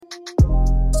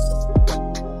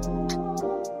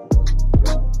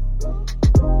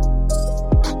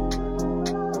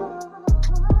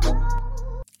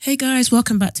guys,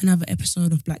 welcome back to another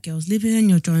episode of Black Girls Living.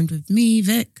 You're joined with me,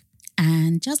 Vic.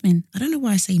 And Jasmine. I don't know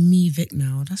why I say me, Vic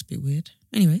now. That's a bit weird.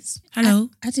 Anyways, hello.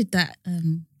 I did that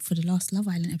for the last Love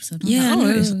Island episode. I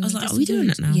noticed. I was like, are we doing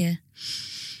that now? Yeah.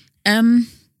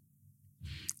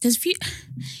 There's a few...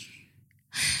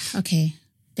 Okay.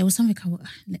 There was something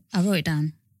I wrote it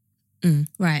down.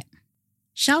 Right.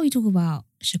 Shall we talk about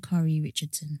Sha'Carri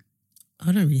Richardson?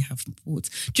 I don't really have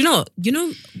thoughts. Do you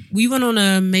know, we went on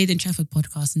a Made in Trafford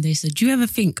podcast and they said, do you ever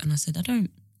think? And I said, I don't.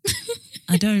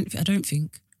 I don't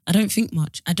think. I don't think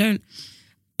much.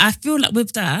 I feel like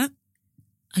with that,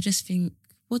 I just think,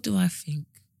 what do I think?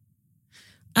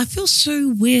 I feel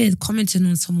so weird commenting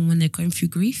on someone when they're going through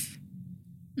grief.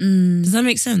 Does that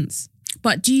make sense?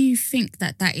 But do you think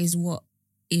that is what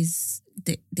is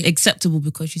the acceptable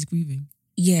because she's grieving?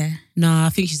 Yeah. Nah, I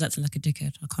think she's acting like a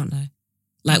dickhead. I can't lie.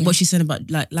 Like what she said about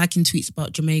liking tweets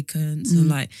about Jamaicans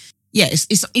and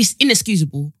it's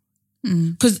inexcusable.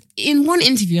 Because in one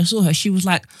interview I saw her, she was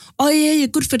like, oh yeah,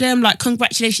 good for them, like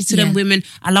congratulations to them women.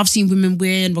 I love seeing women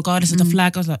win regardless of the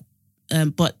flag. I was like,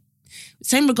 but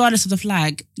same regardless of the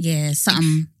flag. Yeah,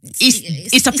 something.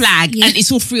 It's a flag and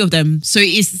it's all three of them. So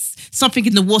it's something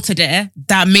in the water there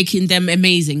that making them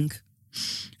amazing.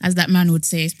 As that man would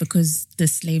say, it's because the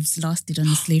slaves lasted on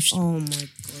the slave ship. Oh my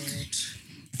God.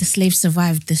 The slaves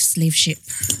survived the slave ship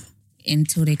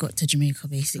until they got to Jamaica,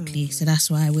 basically. So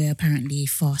that's why we're apparently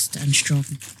fast and strong.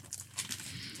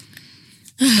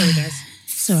 Sorry, guys.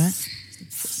 It's all right.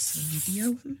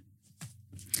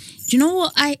 Do you know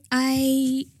what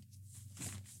I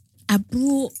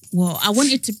brought? Well, I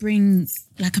wanted to bring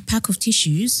like a pack of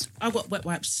tissues. I got wet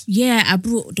wipes. Yeah, I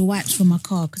brought the wipes from my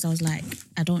car because I was like,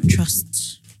 I don't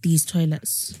trust these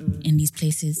toilets in these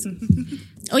places.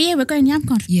 Oh yeah, we're going Yam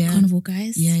Carnival,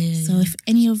 guys. Yeah. So if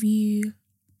any of you,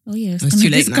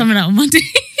 it's coming out on Monday.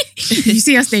 You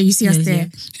see us there. Yeah.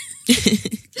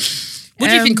 What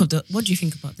do you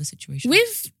think about the situation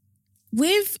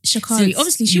with Sha'Carri?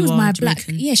 Obviously, she was my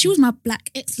Jamaican. She was my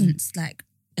Black excellence. Like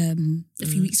a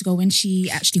few weeks ago when she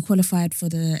actually qualified for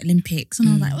the Olympics, and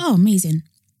I was like, oh, amazing.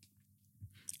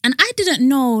 And I didn't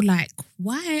know like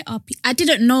why I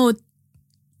didn't know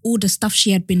all the stuff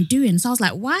she had been doing. So I was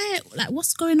like, why? Like,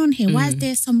 what's going on here? Why is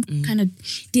there some kind of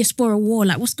diaspora war?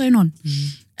 Like, what's going on?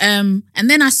 And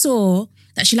then I saw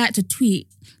that she liked to tweet.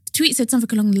 The tweet said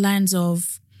something along the lines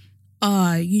of,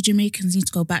 you Jamaicans need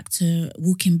to go back to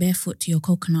walking barefoot to your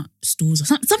coconut stores or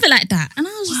something like that. And I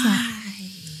was just like,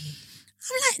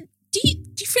 I'm like, do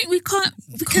you think we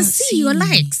can see your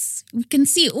likes? We can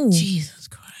see it all. Jesus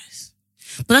Christ.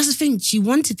 But that's the thing. She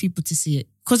wanted people to see it.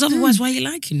 Because otherwise, why are you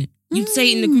liking it? You'd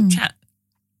say it in the group chat.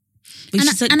 But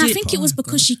I think it was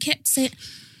because she kept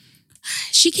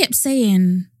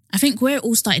saying, I think where it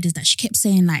all started is that she kept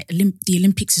saying like the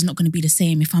Olympics is not going to be the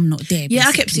same if I'm not there. Yeah,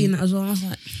 I kept seeing that as well. I was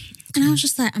like, and I was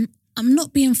just like, I'm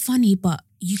not being funny, but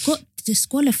you got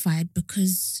disqualified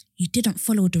because you didn't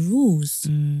follow the rules.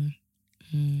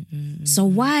 So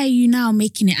why are you now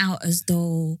making it out as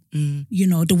though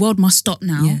the world must stop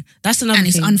now? Yeah, that's another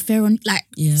thing. And it's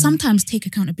unfair. Sometimes take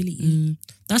accountability.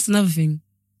 That's another thing.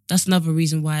 That's another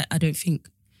reason why I don't think.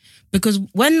 Because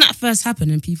when that first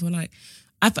happened and people were like,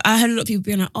 I heard a lot of people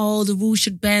being like, oh, the rules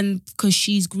should bend because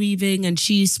she's grieving and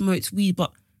she smokes weed.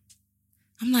 But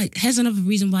I'm like, here's another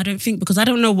reason why I don't think. Because I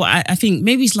don't know what I think.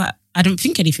 Maybe it's like, I don't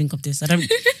think anything of this.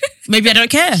 Maybe I don't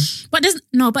care. But there's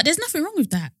nothing wrong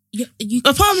with that.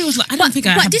 A part of me was like, I don't think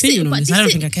I have opinion on this. I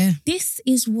don't think I care. This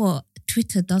is what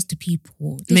Twitter does to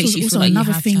people. This makes was you also feel like another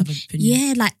you have thing. to have an opinion.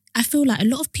 Yeah, like I feel like a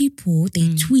lot of people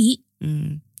they tweet.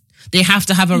 They have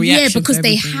to have a reaction. Yeah, because to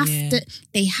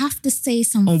they have to say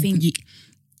something,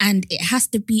 and it has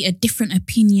to be a different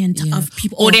opinion to other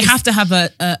people, or they have to have a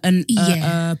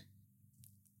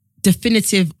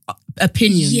definitive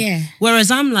opinion. Yeah. Whereas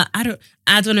I'm like, I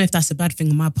don't know if that's a bad thing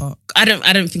on my part. I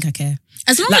don't think I care.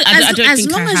 As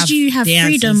long as you have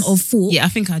freedom of thought. Yeah, I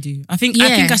think I do. I think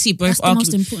I see both that's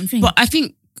arguments. The most important thing. But I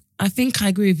think I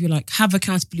agree with you. Like, have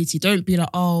accountability. Don't be like,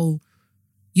 oh,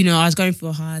 I was going through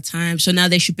a hard time, so now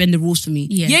they should bend the rules for me.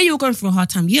 Yeah, you were going through a hard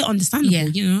time. Yeah, understandable.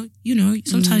 Yeah.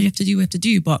 Sometimes you have to do what you have to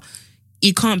do, but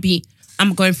it can't be,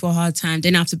 I'm going through a hard time,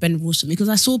 then I have to bend the rules for me. Because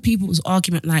I saw people's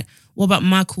argument like, what about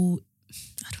Michael,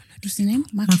 I don't know. What's his name?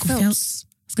 Michael Phelps.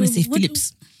 I was going to say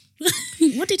Phillips.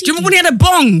 What did he do? Do you remember when he had a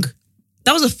bong?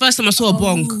 That was the first time I saw a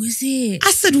bong. Oh, is it? I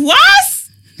said, what?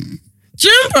 Do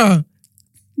you remember?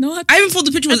 No, I even thought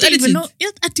the picture was edited. I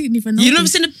didn't even know. You've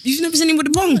never seen him with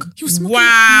a bong? He was smoking, wow.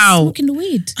 He was smoking the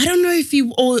weed. I don't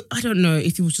know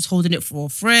if he was just holding it for a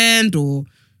friend or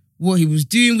what he was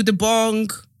doing with the bong.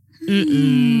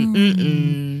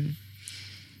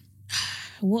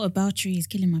 What about you is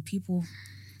killing my people?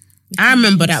 I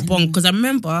remember that bong because I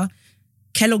remember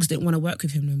Kellogg's didn't want to work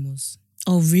with him no more.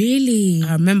 Oh, really?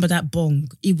 I remember that bong.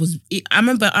 I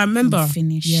remember. I'm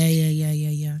finished.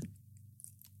 Yeah.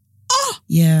 Oh!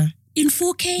 Yeah. In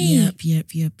 4K?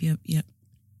 Yep.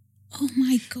 Oh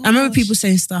my God. I remember people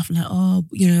saying stuff like, oh,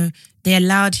 they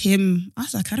allowed him. I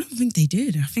was like, I don't think they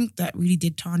did. I think that really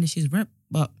did tarnish his rep,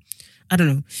 but I don't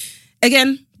know.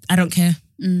 Again, I don't care.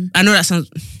 I know that sounds...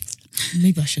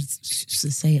 Maybe I should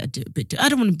say it a bit. I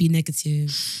don't want to be negative.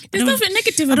 There's nothing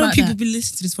negative about that. I don't want people to be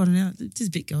listening to this one now. This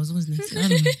big girl's always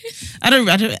negative. I don't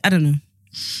know. I don't know.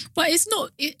 But it's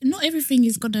not everything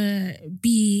is gonna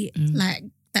be like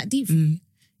that deep.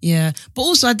 Yeah, but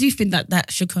also I do think that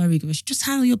Sha'Carri goes, just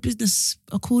handle your business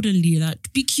accordingly.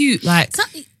 Like, be cute. Like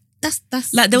that's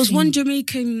like there was one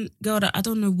Jamaican girl that I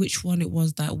don't know which one it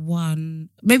was. That one,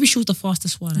 maybe she was the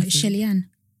fastest one. Shelly Ann.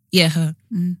 Yeah, her.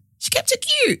 She kept it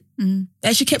cute.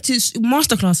 Like she kept it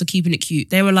masterclass of keeping it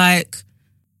cute. They were like,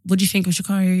 "What do you think of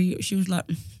Sha'Carri?" She was like,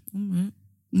 "All right,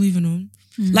 moving on."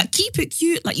 Like, keep it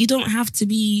cute. Like, you don't have to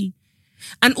be.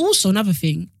 And also another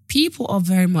thing, people are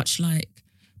very much like,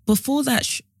 before that,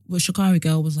 Sha'Carri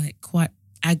girl was like quite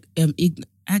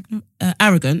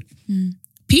arrogant.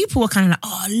 People were kind of like,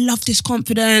 "Oh, I love this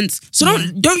confidence." So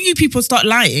don't you people start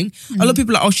lying. A lot of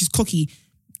people are like, "Oh, she's cocky."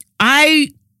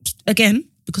 Again,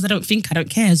 because I don't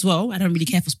care as well. I don't really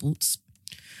care for sports.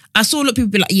 I saw a lot of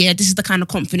people be like, "Yeah, this is the kind of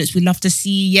confidence we love to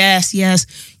see. Yes.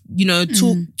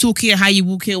 Talk here how you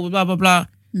walk here, blah blah blah."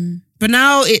 But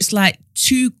now it's like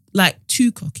too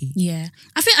cocky. Yeah,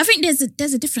 I think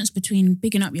there's a difference between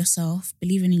bigging up yourself,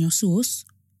 believing in your source,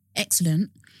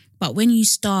 excellent. But when you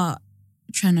start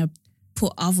trying to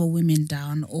put other women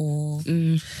down or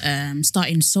start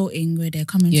insulting where they're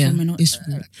coming from, and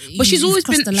but she's always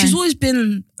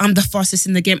been I'm the fastest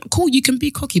in the game. Cool, you can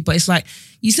be cocky, but it's like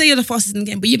you say you're the fastest in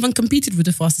the game, but you haven't competed with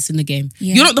the fastest in the game.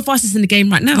 You're not the fastest in the game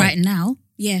right now. Right now,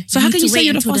 yeah. So how can you say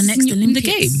you're the fastest in the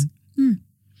game?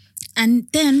 And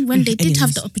then when they did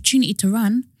have the opportunity to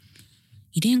run,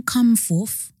 you didn't come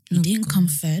fourth, you didn't come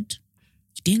third,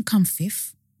 you didn't come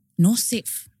fifth, nor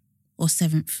sixth or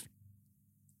seventh.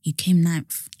 You came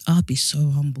ninth. I'd be so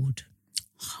humbled.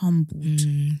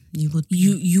 You would.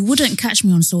 You wouldn't catch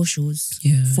me on socials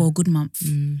for a good month.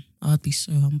 I'd be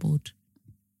so humbled.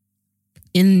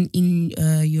 In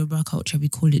Yoruba culture, we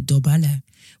call it dobale,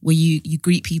 where you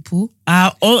greet people.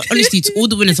 Honestly, to all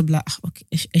the winners, I'm like, okay,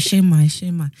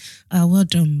 Eshema. Well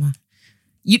done, ma.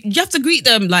 You have to greet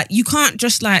them. Like, you can't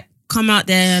just like come out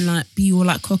there and like be all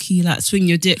like cocky, like swing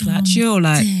your dick, like chill,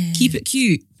 like keep it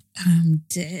cute. I'm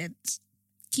dead.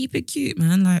 Keep it cute,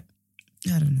 man. Like,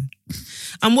 I don't know.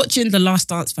 I'm watching The Last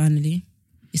Dance finally.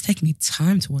 It's taking me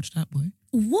time to watch that, boy.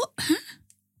 What?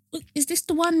 Huh? Is this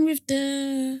the one with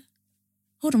the...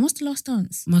 Hold on, what's The Last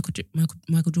Dance? Michael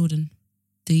Jordan.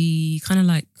 The kind of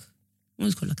like, what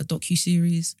was it called? Like a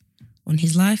docu-series on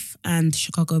his life and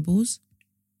Chicago Bulls.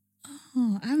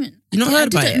 Oh, I haven't... You not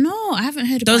heard about it? No, I haven't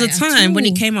heard about it. There was a time when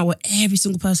it came out where every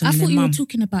single person I thought you were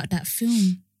talking about that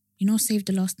film. You know, Save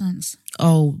the Last Dance.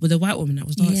 Oh, with the white woman that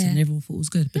was dancing and everyone thought it was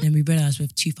good. But then we realised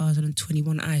with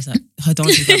 2021 eyes that her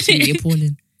dancing was absolutely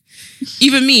appalling.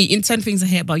 Even me, in 10 Things I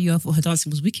Hate About You, I thought her dancing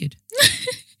was wicked.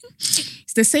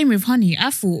 It's the same with Honey.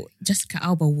 I thought Jessica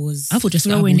Alba was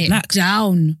throwing it black.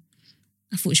 Down.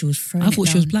 I thought she was throwing it down. I thought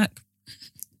she was black.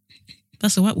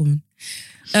 That's a white woman.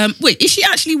 Wait, is she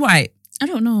actually white? I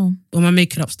don't know. Or am I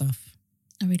making up stuff?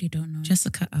 I really don't know.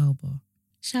 Jessica Alba.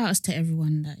 Shout outs to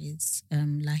everyone that is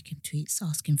liking tweets,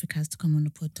 asking for Kaz to come on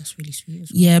the pod. That's really sweet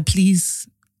as well. Yeah, please,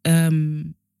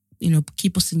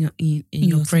 keep us in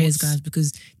your prayers, guys,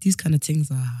 because these kind of things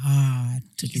are hard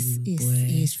to do, boy.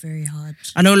 It's very hard.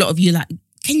 I know a lot of you like,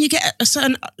 can you get a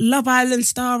certain Love Island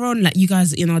star on? Like, you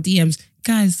guys in our DMs.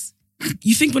 Guys,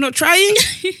 you think we're not trying?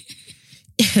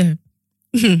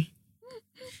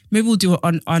 Maybe we'll do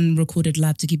an unrecorded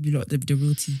lab to give you lot the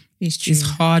realty. It's true. It's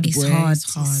hard. It's boy. hard.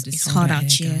 It's hard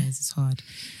out here. Guys. It's hard.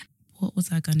 What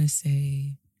was I gonna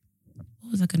say?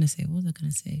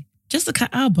 Jessica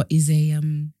Alba is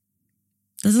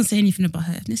doesn't say anything about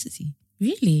her ethnicity.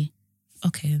 Really?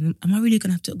 Okay. Am I really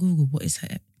gonna have to Google what is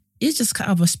her? Is Jessica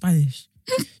Alba Spanish?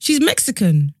 She's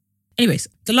Mexican. Anyways,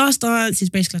 The Last Dance is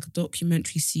basically like a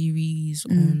documentary series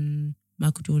on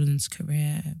Michael Jordan's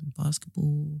career in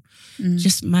basketball.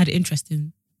 Just mad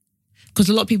interesting. Because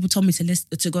a lot of people told me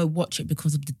to go watch it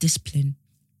because of the discipline.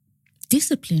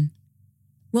 Discipline?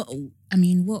 What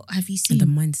have you seen? And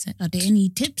the mindset. Are there any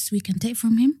tips we can take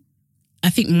from him?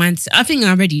 I think mindset.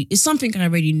 It's something I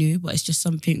already knew, but it's just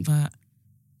something that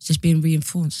it's just being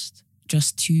reinforced.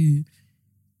 Just to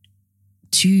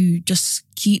just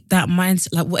keep that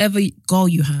mindset, like whatever goal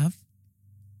you have,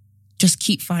 just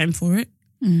keep fighting for it.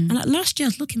 And like last year I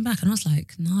was looking back and I was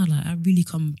like, nah, like I really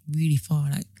come really far.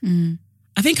 Like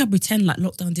I think I pretend like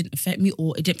lockdown didn't affect me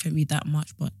or it didn't affect me that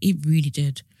much, but it really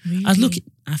did. Really? I was looking,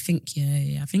 I think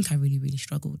I think I really, really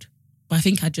struggled. But I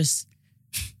think I just,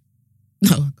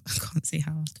 no, I can't say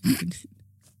how I was drinking.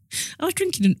 I was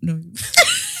drinking, no.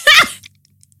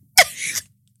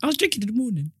 I was drinking in the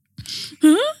morning.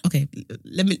 Huh? Okay,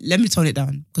 let me tone it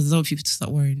down because there's other people to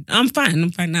start worrying. I'm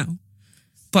fine now.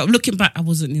 But looking back, I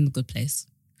wasn't in a good place.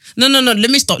 No,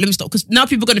 let me stop because now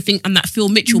people are going to think I'm that Phil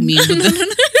Mitchell meme.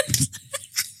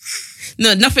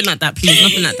 No, nothing like that, please,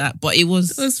 nothing like that. But it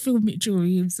was... Those Phil Mitchell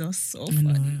memes are so funny.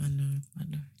 I know.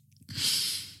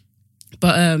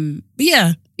 But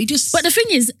yeah, it just... But the thing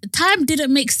is, time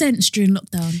didn't make sense during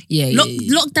lockdown. Yeah.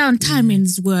 Lockdown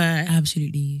timings were...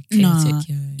 Absolutely chaotic,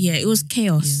 Yeah, it was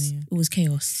chaos. Yeah. It was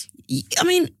chaos. I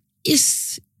mean,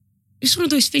 it's one of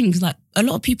those things, like a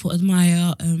lot of people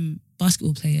admire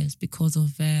basketball players because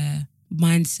of their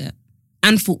mindset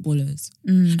and footballers.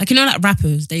 Like, you know, like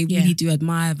rappers, they really do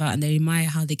admire that and they admire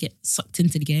how they get sucked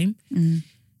into the game.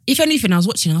 If anything, I was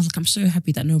watching, I was like, I'm so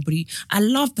happy that I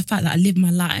love the fact that I live my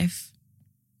life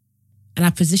and I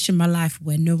position my life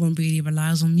where no one really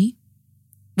relies on me.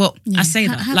 Well, I say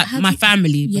that, my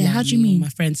family. Yeah, how do you mean? My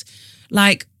friends.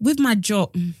 Like, with my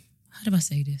job, how do I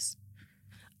say this?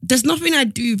 There's nothing I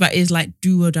do that is like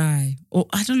do or die. Or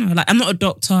I don't know, like I'm not a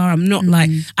doctor. I'm not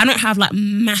like, I don't have like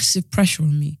massive pressure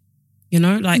on me. You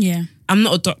know, like I'm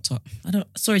not a doctor.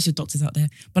 Sorry to doctors out there,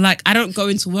 but like I don't go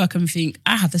into work and think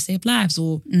I have to save lives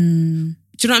or, do you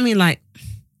know what I mean? Like,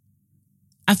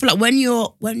 I feel like when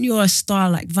you're a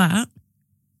star like that,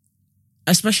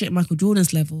 especially at Michael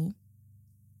Jordan's level,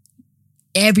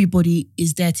 everybody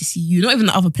is there to see you, not even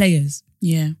the other players.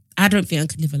 Yeah. I don't think I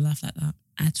could live a life like that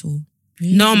at all.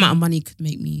 Really? No amount of money could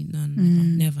make me,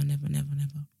 never.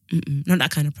 Not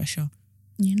that kind of pressure.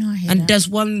 You know, I hear and that.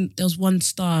 there was one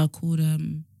star called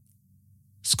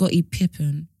Scottie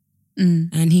Pippen,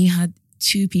 and he had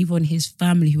 2 people in his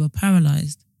family who were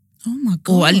paralyzed. Oh my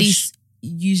gosh. Or at least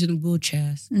using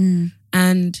wheelchairs.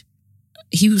 And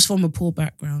he was from a poor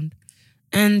background.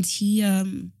 And he,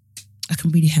 I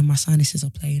can really hear my sinuses are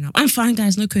playing up. I'm fine,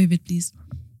 guys. No COVID, please.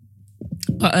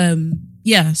 But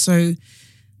yeah, so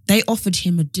they offered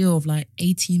him a deal of like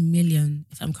 18 million,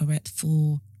 if I'm correct,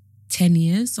 for 10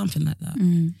 years, something like that.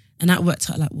 And that worked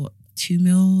out like what, 2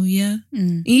 mil a year?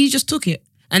 And he just took it.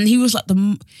 And he was like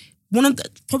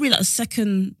probably like the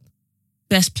second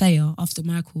best player after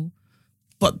Michael,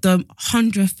 but the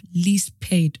 100th least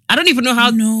paid. I don't even know how.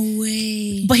 No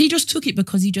way. But he just took it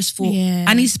because he just thought,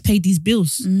 I need to pay these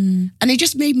bills. And it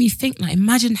just made me think, like,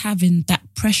 imagine having that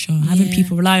pressure, having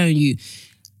people rely on you.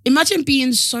 Imagine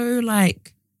being so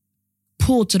like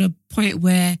poor to the point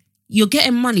where you're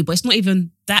getting money, but it's not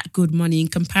even that good money in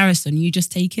comparison. You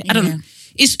just take it. I don't know.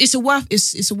 It's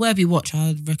a worthy watch.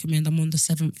 I'd recommend. I'm on the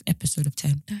 7th episode of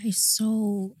 10. That is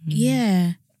so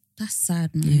that's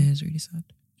sad, man. Yeah, it's really sad.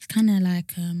 It's kind of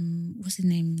like what's his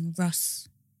name, Russ,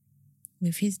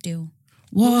 with his deal.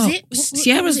 What was it?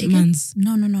 Sierra's man's.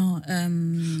 No.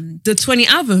 The 20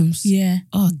 albums. Yeah.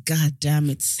 Oh god damn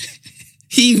it.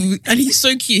 He's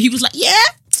so cute. He was like, yeah,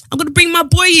 I'm gonna bring my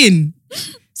boy in.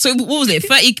 So what was it?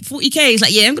 40K? He's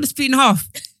like, yeah, I'm gonna split in half.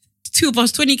 2 of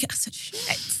us, 20K. I said,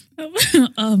 shit.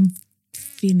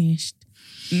 Finished.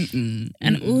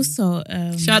 And also,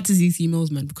 shout out to ZC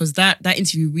Mills, man, because that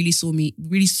interview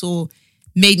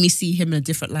made me see him in a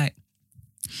different light.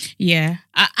 Yeah,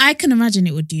 I can imagine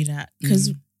it would do that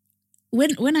because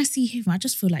when I see him, I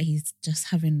just feel like he's just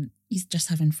having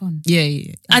fun.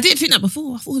 Yeah. I didn't think that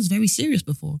before. I thought he was very serious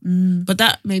before, but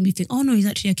that made me think, oh no, he's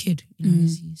actually a kid. You know,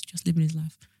 he's just living his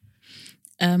life.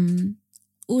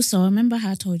 Also, I remember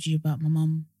how I told you about my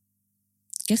mum.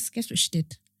 Guess what she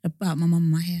did about my mum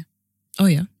and my hair. Oh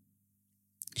yeah,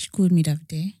 she called me the other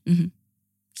day. She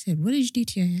said, "What did you do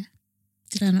to your hair?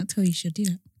 Did I not tell you she'll do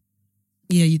that?"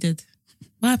 Yeah, you did.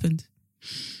 What happened?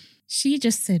 She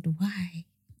just said, "Why?"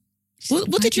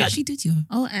 What did you actually do to her?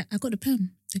 Oh, I got the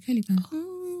perm, the curly perm.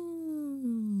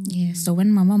 Oh. Yeah, so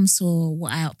when my mum saw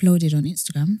what I uploaded on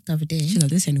Instagram the other day, she's like,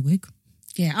 "This ain't a wig."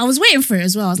 Yeah, I was waiting for it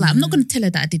as well. I was like, I'm not going to tell her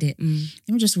that I did it.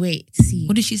 Let me just wait to see.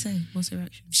 What did she say? What's her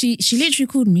reaction? She literally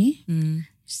called me.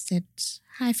 She said,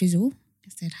 "Hi, Fizzle." I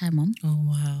said, "Hi, Mum." Oh,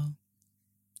 wow.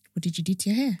 "What did you do to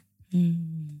your hair?"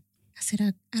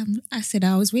 I said,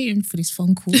 I was waiting for this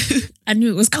phone call. I knew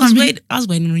it was coming. I was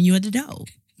waiting on you at the door.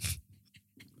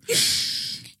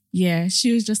 Yeah,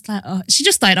 she was just like, she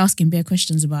just started asking bare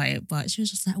questions about it, but she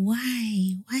was just like,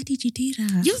 why? Why did you do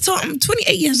that? You thought I'm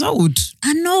 28 years old.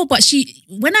 I know, but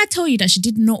when I tell you that she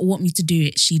did not want me to do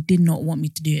it, she did not want me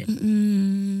to do it.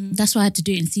 Mm-mm. That's why I had to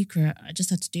do it in secret. I just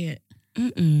had to do it.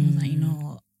 Mm-mm. I was like, you know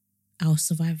what? I'll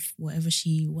survive whatever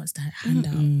she wants to hand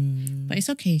out. But it's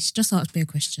okay. She just asked bare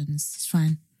questions. It's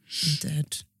fine. I'm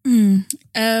dead.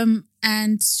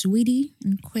 And Sweetie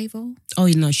and Quavo. Oh,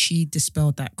 you know, she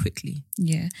dispelled that quickly.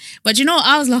 Yeah. But you know what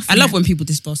I was laughing I love when people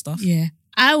dispel stuff. Yeah.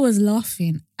 I was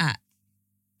laughing at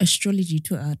astrology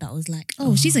Twitter that was like,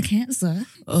 she's a Cancer.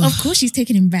 Of course she's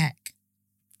taking him back.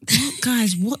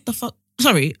 Guys, what the fuck?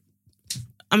 Sorry.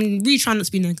 I'm really trying not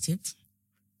to be negative.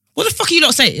 What the fuck are you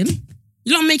lot saying?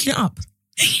 You're not making it up.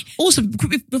 Also,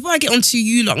 before I get onto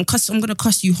you lot, I'm going to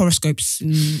cuss you horoscopes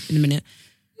in a minute.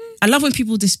 I love when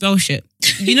people dispel shit.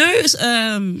 You know,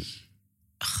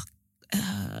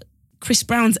 Chris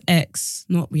Brown's ex,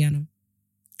 not Rihanna,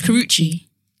 Karrueche.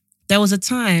 There was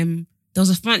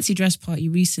a fancy dress party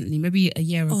recently, maybe a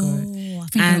year ago. Oh, I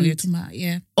think I know what you're talking about,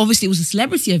 yeah. Obviously, it was a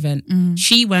celebrity event.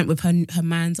 She went with her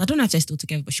mans. I don't know if they're still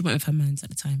together, but she went with her mans at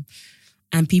the time.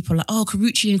 And people are like,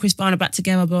 Karrueche and Chris Brown are back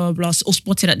together, blah, blah, blah, all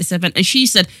spotted at this event. And she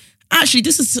said, actually,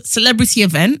 this is a celebrity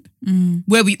event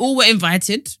where we all were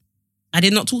invited. I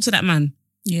did not talk to that man.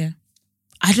 Yeah.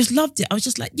 I just loved it. I was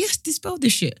just like, yes, dispel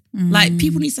this shit. Like,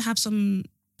 people need to have some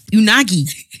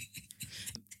unagi.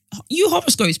 You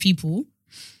horoscopes people,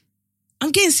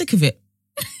 I'm getting sick of it.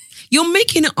 You're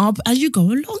making it up as you go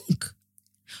along.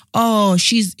 Oh,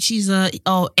 she's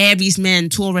Aries men,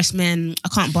 Taurus men. I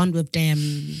can't bond with them.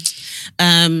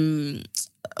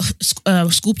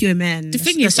 Scorpio men. The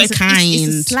thing is, so kind.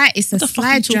 It's a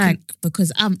slight drag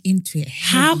because I'm into it.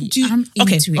 Heavy.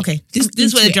 Okay. This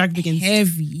is where the drag begins.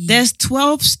 Heavy. There's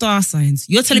 12 star signs.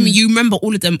 You're telling me you remember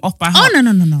all of them off by heart? Oh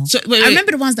no. So wait. I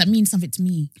remember the ones that mean something to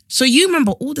me. So you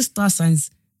remember all the star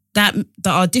signs that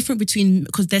are different between,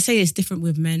 because they say it's different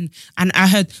with men, and I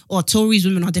heard Taurus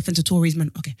women are different to Taurus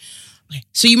men. Okay.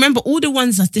 So you remember all the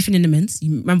ones that's different in the men's.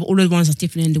 You remember all of the ones that's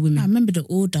different in the women. I remember the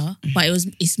order, but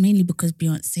it's mainly because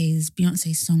Beyonce's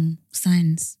song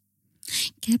signs.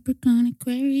 Capricorn,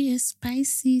 Aquarius,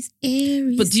 Pisces,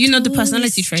 Aries. But do you know the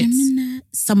personality traits? Gemini.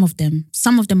 Some of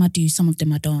them I do, some of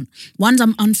them I don't. Ones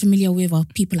I'm unfamiliar with are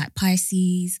people like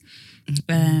Pisces,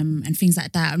 and things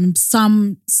like that. I remember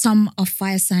some are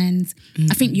fire signs.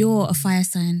 I think you're a fire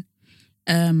sign.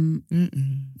 I'm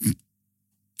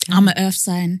an earth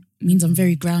sign. Means I'm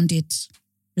very grounded.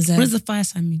 Reserved. What does the fire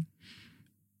sign mean?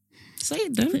 Say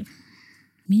it though. It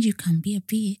means you can be a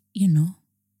bit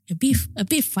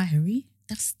fiery.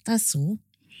 That's all.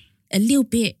 A little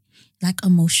bit like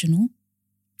emotional.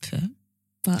 Fair.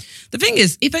 But the thing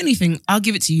is, if anything, I'll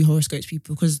give it to you horoscopes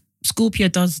people, because Scorpio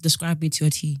does describe me to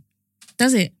a T.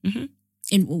 Does it? Mm-hmm.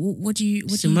 In what do you?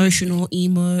 It's emotional,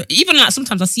 emo. Even like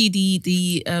sometimes I see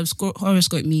the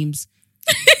horoscope memes.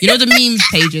 You know the memes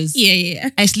pages? Yeah.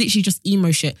 It's literally just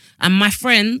emo shit. And my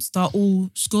friends that are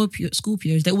all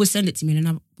Scorpios, they always send it to me,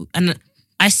 and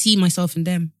I see myself in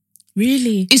them.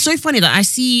 Really? It's so funny that I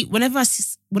see whenever I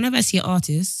see an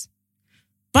artist.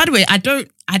 By the way, I don't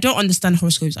understand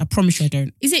horoscopes. I promise you I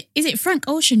don't. Is it Frank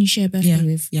Ocean you share a birthday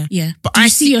with? Yeah. But I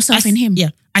see yourself in him. Yeah.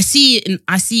 I see it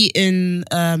in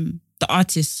the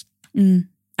artist.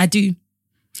 I do.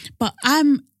 But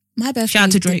my birthday. Shout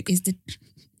out to Drake. Is the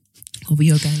we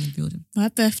your gang in the building. My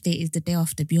birthday is the day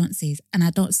after Beyonce's, and I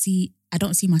don't see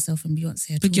myself in Beyonce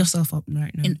at all. Pick yourself up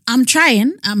right now. And I'm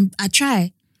trying. I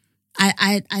try.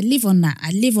 I live on that.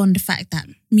 I live on the fact that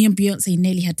me and Beyonce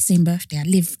nearly had the same birthday. I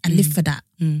live for that.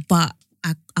 But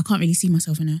I can't really see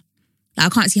myself in her. Like, I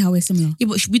can't see how we're similar. Yeah,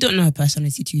 but we don't know her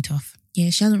personality too tough. Yeah,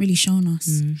 she hasn't really shown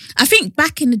us. I think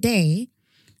back in the day,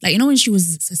 like, you know, when she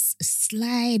was a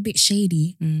slight bit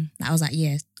shady, like, I was like,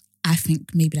 yeah, I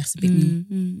think maybe that's a bit me.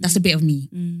 That's a bit of me.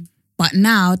 But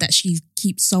now that she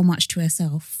keeps so much to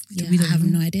herself, I have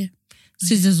no idea.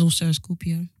 Scissor's also a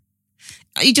Scorpio.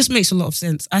 It just makes a lot of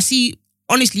sense. I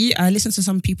listen to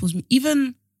some people's,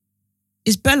 even,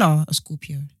 is Bella a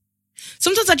Scorpio?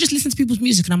 Sometimes I just listen to people's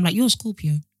music and I'm like, you're a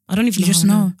Scorpio. I don't even know. You just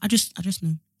know. I just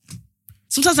know.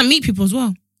 Sometimes I meet people as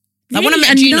well. Like, when I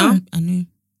met Gina, I knew.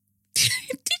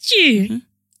 Did you? Mm-hmm.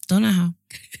 Don't know how.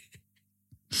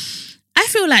 I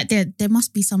feel like there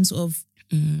must be some sort of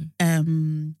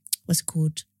what's it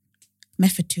called,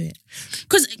 method to it.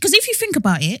 Because if you think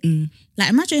about it, like,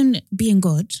 imagine being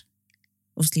God.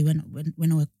 Obviously, we're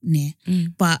not near,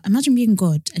 but imagine being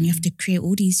God and you have to create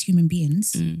all these human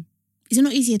beings. Is it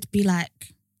not easier to be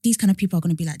like, these kind of people are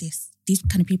going to be like this, these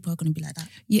kind of people are going to be like that?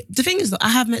 Yeah, the thing is that I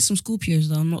have met some Scorpios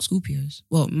that are not Scorpios.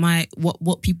 Well,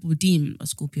 what people deem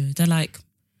as Scorpios, they're like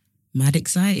mad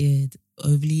excited,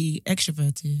 overly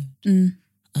extroverted,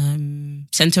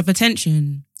 center of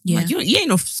attention. Yeah, like, you ain't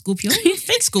no Scorpio. You're a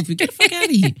fake Scorpio. Get the fuck out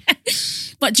of here.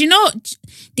 But do you know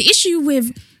the issue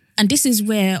with, and this is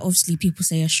where obviously people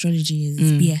say astrology is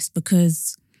BS,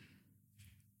 because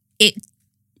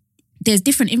there's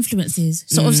different influences.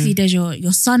 So obviously there's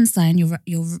your sun sign, your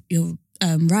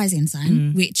rising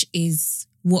sign, which is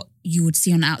what you would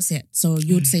see on the outset. So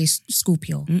you would say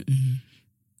Scorpio.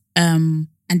 And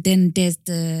then there's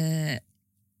the,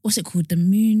 what's it called? The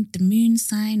moon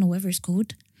sign or whatever it's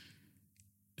called.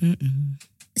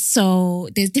 So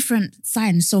there's different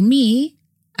signs. So me,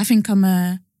 I think I'm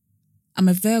a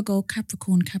Virgo,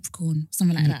 Capricorn,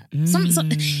 something like that.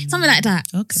 Something like that.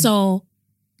 Okay. So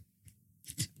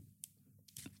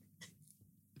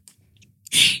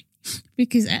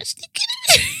because actually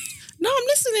no, I'm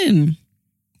listening.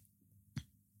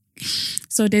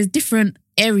 So there's different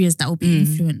areas that will be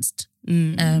influenced,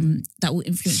 that will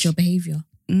influence your behavior.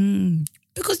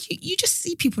 Because you just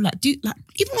see people like even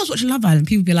when I was watching Love Island,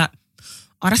 people be like,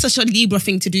 "Oh, that's such a Libra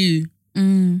thing to do."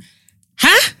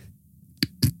 Huh?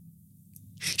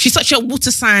 She's such a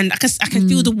water sign. I can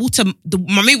feel the water, the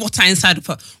mummy water inside of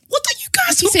her. What are you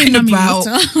guys talking about?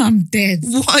 I'm dead.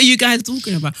 What are you guys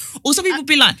talking about? Or some people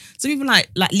be like,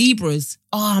 like Libras.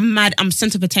 Oh, I'm mad. I'm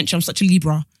center of attention. I'm such a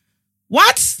Libra.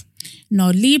 What? No,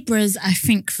 Libras, I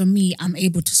think for me, I'm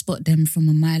able to spot them from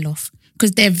a mile off.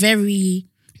 Because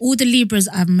all the Libras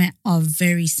I've met are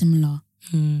very similar.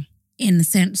 In the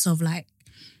sense of like,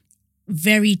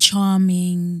 very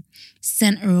charming,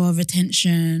 center of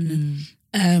attention,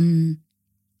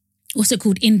 what's it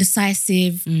called?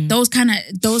 Indecisive. Those kind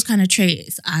of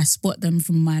traits, I spot them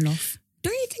from a mile off.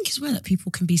 Don't you think it's weird that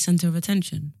people can be center of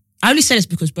attention? I only say this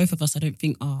because both of us I don't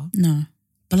think are. No.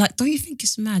 But like, don't you think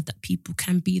it's mad that people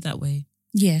can be that way?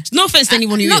 Yeah. No offense to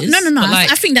anyone who is. No.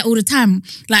 Like, I think that all the time.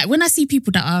 Like when I see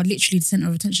people that are literally the center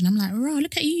of attention, I'm like, "Bro,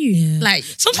 look at you!" Yeah. Like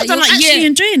sometimes I'm like, actually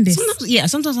enjoying this.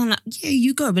 Sometimes I'm like, yeah,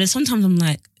 you go. But then sometimes I'm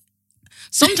like,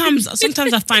 sometimes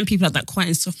I find people like that quite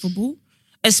insufferable,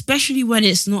 especially when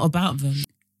it's not about them.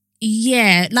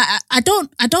 Yeah, like I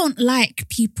don't like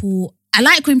people. I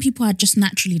like when people are just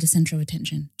naturally the center of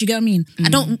attention. Do you get what I mean?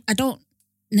 I don't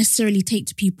necessarily take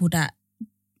to people that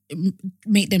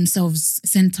make themselves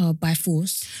center by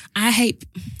force. I hate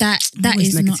that. That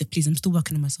is negative. not. Please, I'm still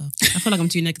working on myself. I feel like I'm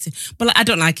too negative, but like, I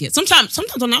don't like it. Sometimes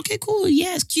I'm like, okay, cool,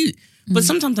 yeah, it's cute. But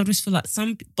sometimes I just feel like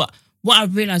But what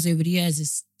I've realized over the years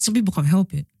is some people can't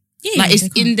help it. Yeah, like it's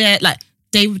in there. Like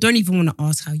they don't even want to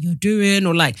ask how you're doing,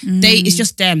 or like it's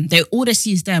just them. All they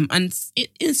see is them, and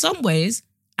in some ways,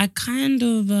 I kind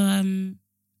of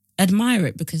admire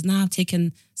it, because now I've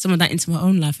taken some of that into my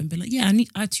own life and be like, yeah,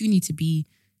 I too need to be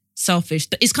selfish.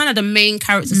 It's kind of the main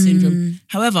character syndrome.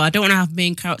 However, I don't want to have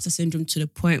main character syndrome to the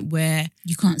point where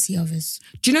you can't see others.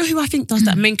 Do you know who I think does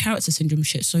that main character syndrome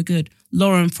shit so good?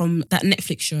 Lauren from that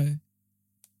Netflix show,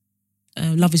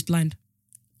 Love is Blind.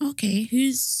 Okay,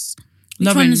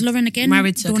 which one is Lauren again?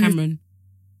 Married to Cameron.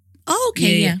 Oh,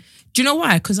 okay, yeah. Do you know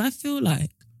why? Because I feel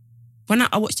like when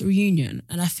I watched the reunion,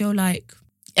 and I feel like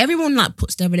everyone like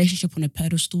puts their relationship on a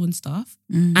pedestal and stuff,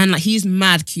 and like he's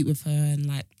mad cute with her, and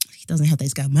like he doesn't have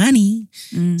this guy money.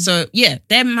 So yeah,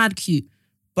 they're mad cute.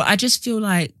 But I just feel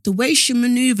like the way she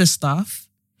maneuvers stuff,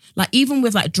 like even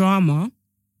with like drama.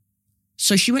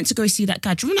 So she went to go see that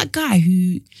guy. Do you remember that guy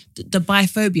who the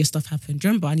biphobia stuff happened? Do you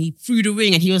remember? And he threw the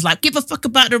ring and he was like, give a fuck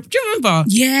about the... Do you remember?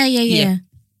 Yeah.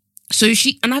 So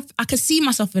I could see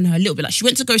myself in her a little bit. Like she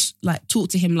went to go like talk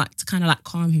to him, like to kind of like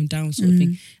calm him down sort of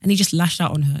thing. And he just lashed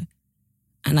out on her.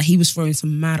 And like he was throwing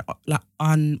some mad like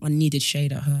unneeded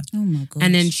shade at her. Oh my God.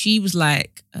 And then she was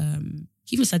like,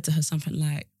 he even said to her something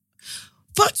like,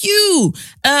 fuck you.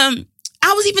 I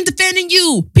was even defending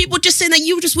you. People just saying that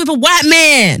you were just with a white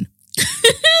man.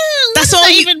 That's all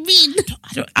that even mean?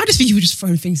 I just think you were just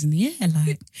throwing things in the air,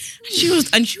 like she was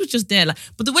just there, like.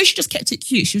 But the way she just kept it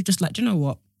cute, she was just like, do you know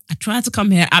what? I tried to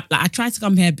come here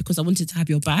because I wanted to have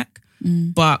your back,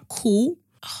 but cool.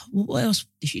 Oh, what else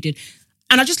did she did?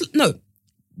 And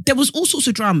there was all sorts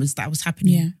of dramas that was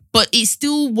happening, but it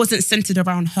still wasn't centered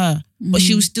around her. But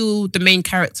she was still the main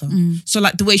character. So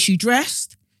like the way she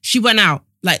dressed, she went out.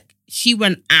 Like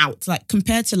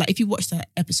compared to like if you watched that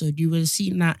episode, you would have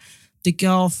seen that the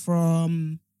girl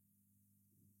from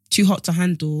Too Hot to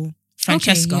Handle,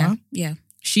 Francesca, yeah,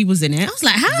 she was in it. I was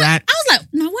like, how? I was like,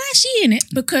 no, why is she in it?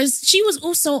 Because she was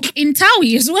also in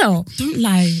Towie as well. Don't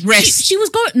lie. Rest. She was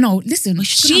going. No, listen.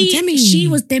 She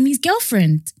was Demi's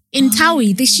girlfriend in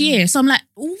Towie this year. So I'm like,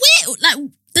 wait, like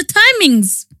the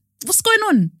timings. What's going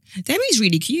on? Demi's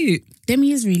really cute.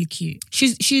 Demi is really cute.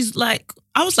 She's like,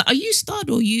 I was like, are you stud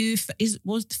or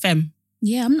was the femme?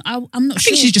 Yeah, I'm not I sure.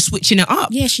 think she's just switching it up.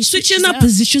 Yeah, she's switching up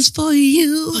positions for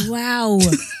you. Wow.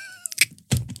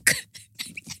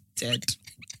 Dead.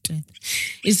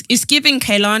 It's giving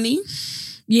Kehlani.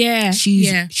 Yeah.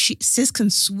 She sis can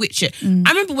switch it. I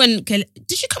remember when did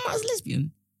she come out as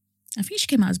lesbian? I think she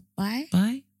came out as bi.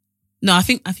 Bi? No, I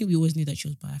think we always knew that she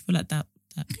was bi. I feel like that.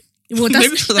 Well,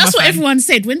 that's what everyone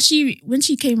said when she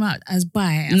came out as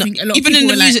bi. I think a lot even of people in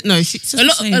the were music.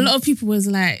 Like, a lot of people was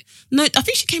like, no. I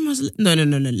think she came out as no.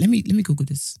 Let me Google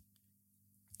this.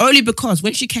 Only because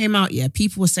when she came out, yeah,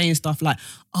 people were saying stuff like,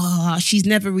 "Oh, she's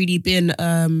never really been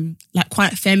like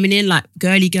quite feminine, like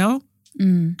girly girl."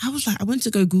 I was like, I went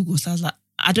to go Google, so I was like,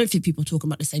 I don't think people are talking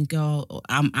about the same girl.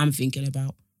 I'm thinking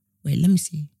about. Wait, let me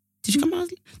see. Did you come out?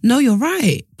 No, you're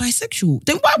right. Bisexual.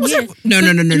 Then why was it? No.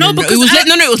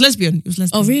 It was lesbian. It was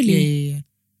lesbian. Oh, really? Yeah.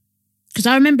 Because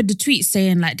I remember the tweet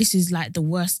saying like, this is like the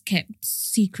worst kept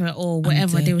secret or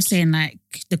whatever. They were saying like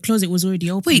the closet was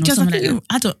already open. Wait, or something like that.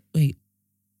 I don't. Wait.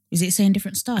 Is it saying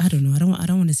different stuff? I don't know. I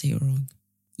don't want to say it wrong.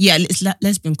 Yeah, it's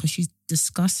lesbian because she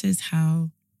discusses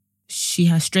how she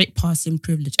has straight passing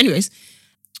privilege. Anyways,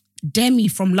 Demi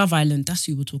from Love Island. That's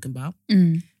who we're talking about.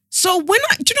 So do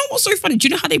you know what's so funny? Do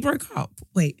you know how they broke up?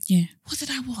 Wait. Yeah. What did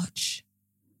I watch?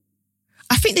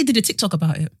 I think they did a TikTok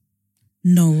about it.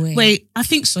 No way. Wait, I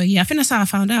think so. Yeah, I think that's how I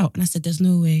found out. And I said, there's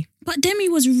no way. But Demi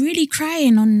was really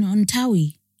crying on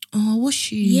Towie. Oh, was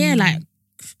she? Yeah, like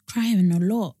crying a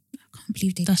lot. I can't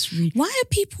believe they. That's really. Why are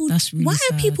people? That's really Why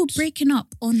sad. are people breaking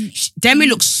up on? Demi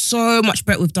looks so much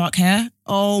better with dark hair.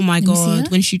 Oh my god,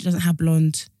 when she doesn't have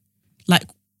blonde, like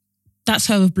that's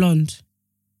her with blonde.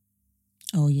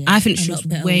 Oh yeah, I think she looks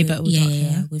way better with dark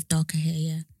hair. Yeah, with darker hair.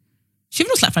 Yeah, she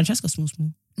looks like Francesca Small.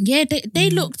 Yeah, they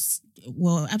looked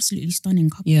absolutely stunning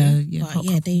couple. Yeah. But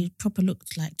yeah, they proper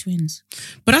looked like twins.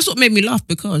 But that's what made me laugh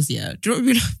because do you know what I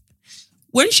mean?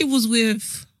 When she was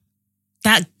with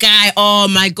that guy, oh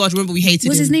my god, remember we hated him.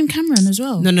 Was his name Cameron as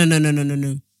well? No.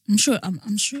 I'm sure.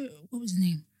 What was his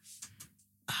name?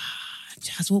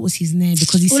 What was his name?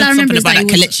 Because he said something about that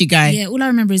Kelechi guy. Yeah, all I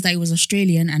remember is that he was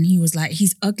Australian and he was like,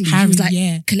 he's ugly. Harry, he was like,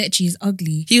 yeah. Kelechi is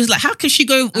ugly. He was like, how can she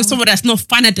go with someone that's not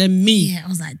finer than me? Yeah, I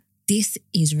was like, this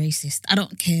is racist. I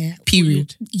don't care.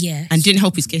 Period. Yeah. And didn't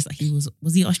help his case that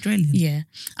was he Australian? Yeah.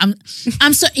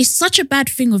 I'm so it's such a bad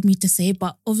thing of me to say,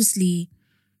 but obviously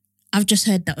I've just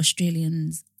heard that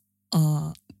Australians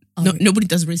are nobody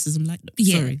does racism like that.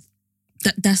 Yeah. Sorry.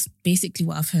 That's basically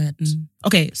what I've heard.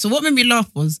 Okay, so what made me laugh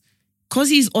was because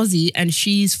he's Aussie and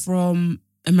she's from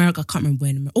America. I can't remember where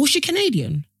in America. Oh, she's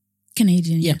Canadian.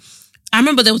 Canadian, yeah. I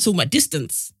remember they were talking about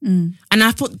distance. And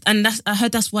I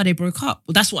heard that's why they broke up.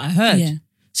 Well, that's what I heard. Yeah.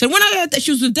 So when I heard that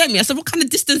she was with Demi, I said, what kind of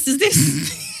distance is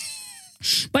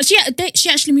this? But she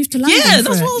actually moved to London. Yeah,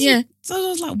 that's what I was So I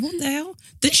was like, what the hell?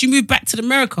 Then she moved back to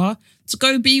America to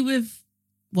go be with,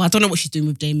 well, I don't know what she's doing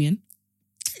with Damien.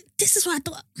 This is what I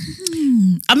thought.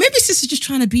 Maybe sis is just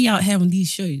trying to be out here on these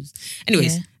shows.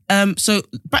 Anyways, so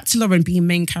back to Lauren being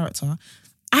main character.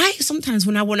 I sometimes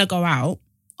when I want to go out,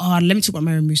 let me talk about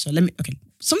Mary Musso.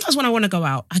 Sometimes when I want to go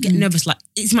out, I get nervous. Like,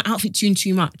 is my outfit doing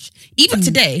too much? Even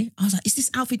today, I was like, is this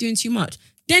outfit doing too much?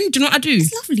 Then, do you know what I do?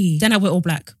 It's lovely. Then I wear all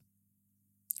black.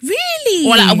 Really?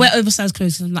 Or like I wear oversized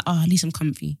clothes and I'm like, at least I'm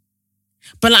comfy.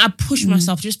 But like I push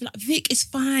myself, just be like, Vic, it's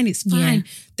fine. Yeah.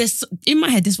 There's in my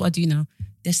head, this is what I do now.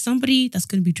 There's somebody that's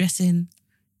going to be dressing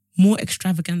more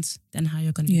extravagant than how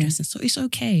you're going to be dressing. So it's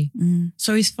okay.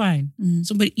 So it's fine.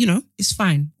 Somebody, it's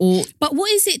fine. But what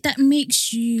is it that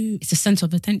makes you... It's a sense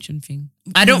of attention thing.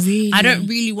 I don't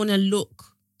really want to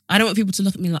look... I don't want people to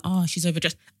look at me like, she's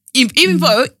overdressed. Even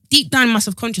though, deep down in my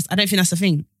subconscious, I don't think that's a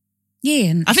thing.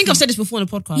 Yeah. I think I've said this before in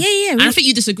the podcast. Yeah. Really. And I think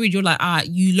you disagreed. You're like,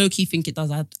 you low-key think it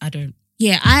does. I don't.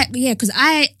 Yeah, because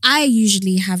I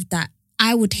usually have that.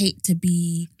 I would hate to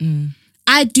be...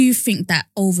 I do think that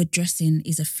overdressing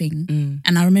is a thing.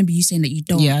 And I remember you saying that you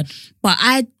don't. Yeah. But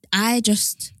I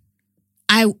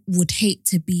would hate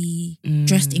to be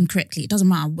dressed incorrectly. It doesn't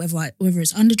matter whether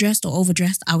it's underdressed or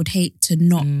overdressed. I would hate to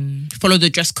not follow the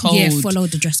dress code. Yeah, follow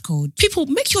the dress code. People,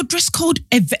 make your dress code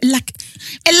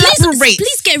elaborate.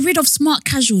 Please get rid of smart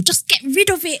casual. Just get rid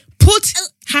of it. Put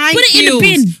high put it heels. In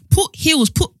the bin. Put heels.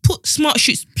 Put smart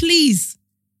shoes, please.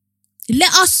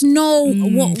 Let us know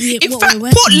what we're in fact,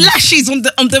 put lashes on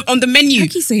the menu. How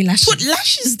can you say lashes? Put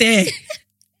lashes there.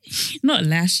 Not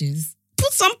lashes.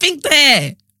 Put something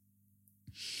there.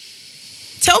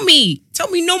 Tell me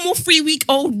no more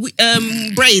 3-week-old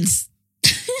braids.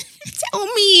 Tell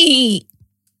me.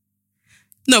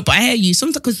 No, but I hear you.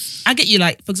 Sometimes, because I get you,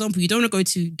 like, for example, you don't want to go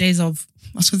to Days of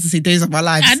My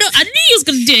Lives. I knew you was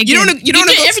going to do it again. You don't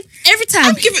want to go every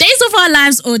time. Days of Our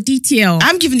Lives or DTL.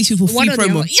 I'm giving these people free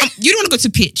promo. You don't want to go to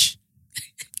Pitch.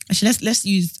 Actually, let's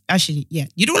use... Actually, yeah.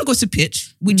 You don't want to go to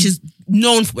pitch, which is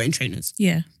known for wearing trainers.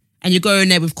 Yeah. And you're going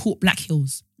there with court black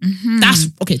heels. Mm-hmm.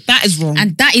 That is wrong.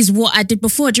 And that is what I did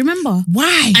before. Do you remember?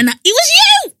 Why? And it was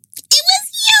you! It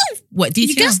was you! What, DTL?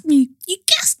 You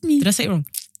gassed me. Did I say it wrong?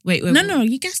 Wait. No,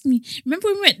 you gassed me. Remember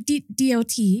when we were at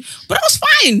DLT? But that was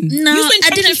fine. No, I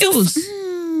didn't feel...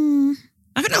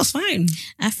 I think that was fine.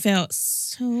 I felt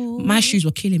so... My shoes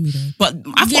were killing me though. But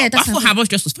I thought how I was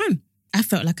dressed was fine. I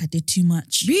felt like I did too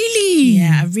much. Really?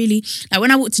 Yeah, I really... Like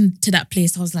when I walked into that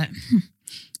place, I was like,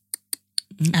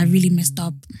 I really messed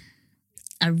up.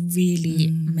 I really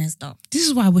messed up. This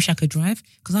is why I wish I could drive.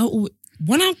 Because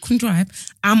when I can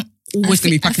drive, I'm always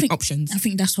going to be packing options. I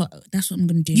think that's what I'm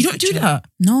going to do. You don't do that?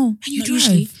 No. And you drive?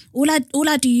 Usually. All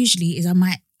I do usually is I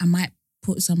might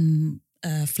put some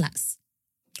flats.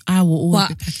 I will always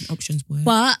be packing options, boy.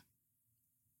 But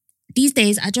these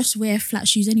days, I just wear flat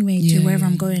shoes anyway to wherever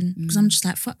I'm going. Because I'm just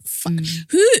like, fuck.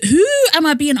 Who am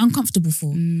I being uncomfortable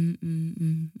for?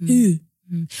 Who?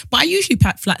 But I usually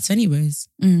pack flats anyways.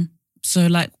 So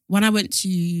like when I went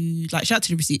to, like shout out to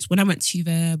the receipts, when I went to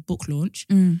their book launch,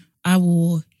 I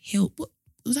wore heels.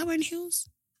 Was I wearing heels?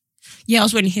 Yeah, I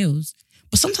was wearing heels.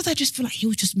 But sometimes I just feel like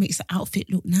heels just makes the outfit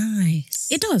look nice.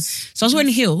 It does. So I was wearing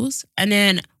heels, and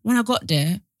then when I got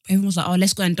there, everyone was like, oh,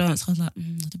 let's go and dance. I was like, I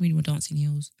don't really want to dance in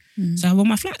heels. So I wore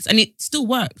my flats and it still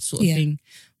worked sort of thing.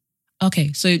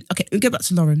 Okay, we'll go back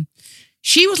to Lauren.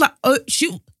 She was like,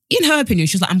 in her opinion,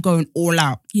 she was like, I'm going all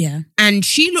out. Yeah. And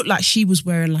she looked like she was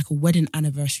wearing like a wedding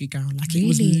anniversary gown. Like it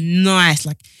was nice.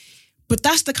 Like, but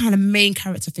that's the kind of main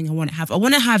character thing I want to have. I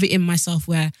want to have it in myself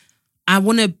where I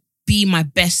want to be my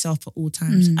best self at all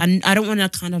times. And I don't want to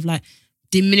kind of like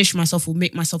diminish myself or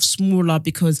make myself smaller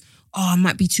because, I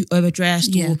might be too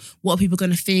overdressed or what are people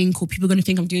going to think or people are going to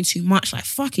think I'm doing too much. Like,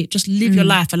 fuck it. Just live your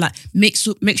life and like make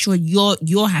sure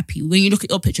you're happy. When you look at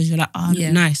your pictures, you're like, I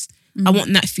look nice. I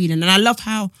want that feeling. And I love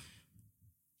how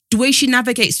the way she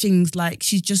navigates things, like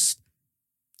she's just,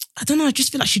 I don't know, I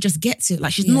just feel like she just gets it.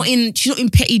 Like she's not in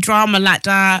petty drama like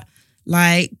that.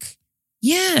 Like,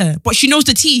 yeah. But she knows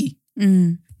the tea.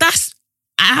 That's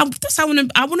how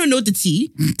I want to know the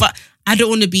tea, but I don't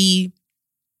want to be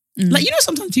like,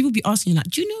 sometimes people be asking like,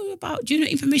 do you know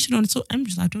information on it? So I'm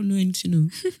just like, I don't know anything.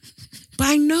 But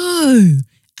I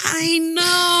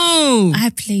know.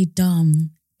 I play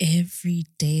dumb every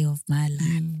day of my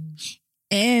life.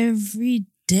 Every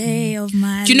day of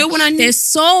my life. Do you know when there's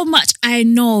so much I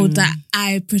know that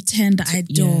I pretend I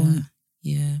don't.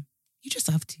 Yeah. You just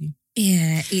have to.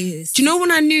 Yeah, it is. Do you know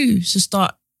when I knew to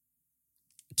start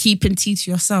keeping tea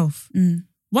to yourself?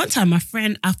 One time, I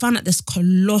found out this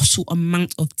colossal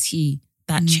amount of tea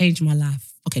that changed my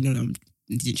life. Okay, no, it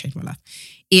didn't change my life.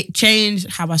 It changed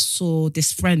how I saw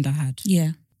this friend I had.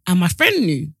 Yeah. And my friend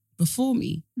knew before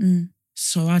me.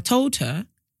 So I told her,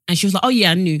 and she was like, oh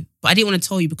yeah, I knew. But I didn't want to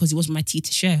tell you because it wasn't my tea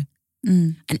to share.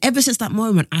 And ever since that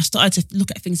moment, I started to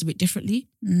look at things a bit differently.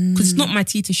 Because it's not my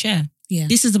tea to share. Yeah.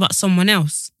 This is about someone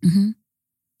else.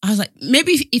 I was like,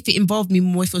 maybe if it involved me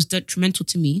more, if it was detrimental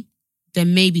to me,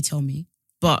 then maybe tell me.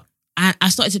 But I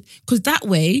started to, because that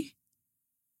way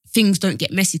things don't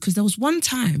get messy. Because there was one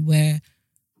time where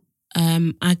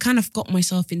I kind of got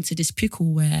myself into this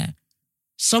pickle where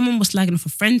someone was slagging off a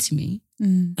friend to me.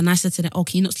 And I said to them,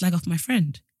 can you not slag off my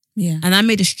friend? Yeah. And I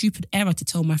made a stupid error to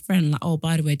tell my friend, like, oh,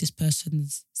 by the way, this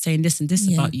person's saying this and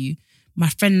this about you. My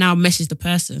friend now messaged the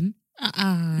person.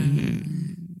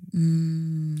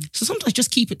 So sometimes just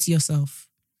keep it to yourself.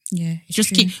 Yeah.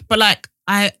 Just true. But like,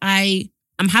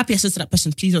 I'm happy I said to that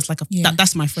person, please don't slag off.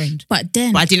 That's my friend. But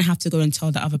I didn't have to go and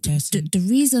tell that other person. The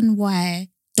reason why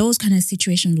those kind of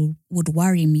situations would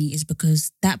worry me is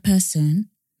because that person,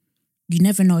 you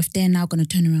never know if they're now going to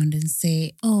turn around and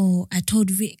say, oh, I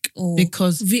told Vic or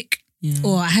Vic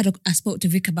or I spoke to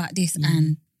Vic about this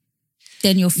and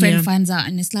then your friend finds out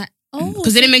and it's like, oh.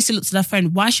 Because then it makes it look to that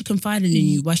friend, why is she confiding in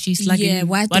you? Why is she slagging you?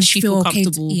 Why does she feel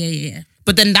comfortable? Yeah.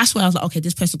 But then that's where I was like, okay,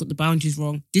 this person got the boundaries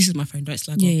wrong. This is my friend, don't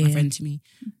slag off my friend to me.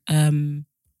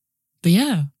 But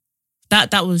yeah,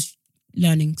 that was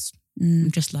learnings.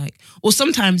 I'm just like, or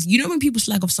sometimes, when people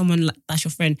slag off someone like that's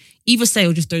your friend, either say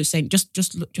or just don't say, just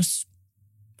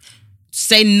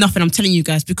say nothing. I'm telling you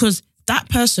guys, because that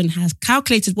person has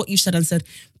calculated what you said and said,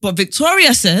 but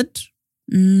Victoria said,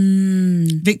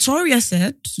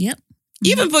 yep.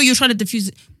 Even though you're trying to diffuse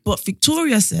it, but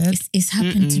Victoria said... It's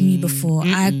happened to me before.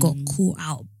 I got caught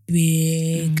out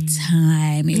big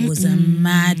time. It was a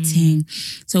mad thing.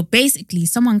 So basically,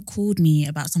 someone called me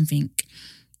about something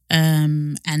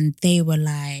and they were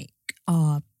like,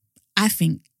 oh, I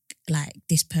think like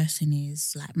this person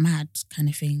is like mad kind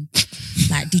of thing.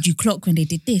 Like, did you clock when they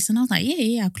did this? And I was like,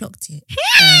 yeah, I clocked it.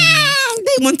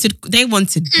 they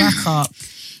wanted back up.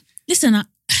 Listen,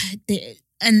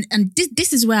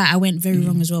 this is where I went very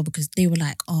wrong as well, because they were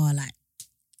like, oh, like,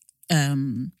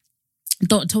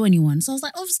 don't tell anyone. So I was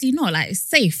like, obviously not. Like, it's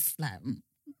safe. Like,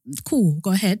 cool,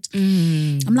 go ahead.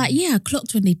 I'm like, yeah, I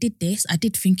clocked when they did this. I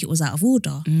did think it was out of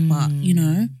order, but you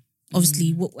know,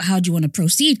 obviously, how do you want to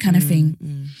proceed, kind of thing.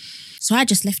 So I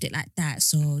just left it like that.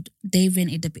 So they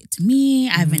vented a bit to me.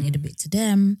 I vented a bit to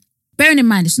them. Bearing in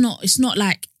mind, it's not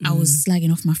like I was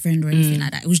slagging off my friend or anything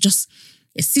like that. It was just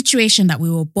a situation that we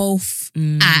were both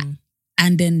at,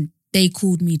 and then they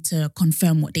called me to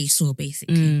confirm what they saw,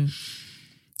 basically.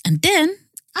 And then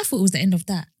I thought it was the end of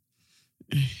that.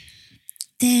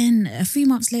 Then a few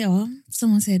months later,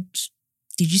 someone said,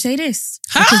 did you say this?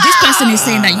 Because this person is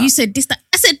saying that you said this, that.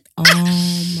 I said, oh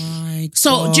my God.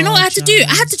 So do you know what I had to do?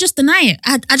 I had to just deny it.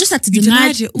 I just had to deny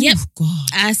it. Yep. Oh God.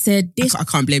 I said this. I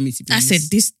can't blame you, to be honest. I said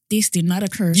this did not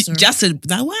occur, sir. Just said,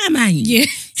 now why am I? Yeah.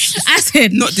 I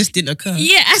said. Not this didn't occur.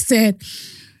 Yeah, I said,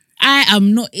 I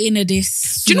am not into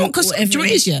this. Do you know what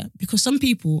it is, yeah? Because some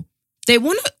people, they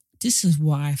want to, this is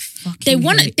why I fucking they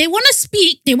want to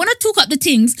speak, they want to talk up the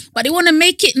things, but they want to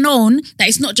make it known that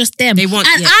it's not just them. I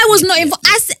was not involved.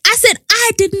 I said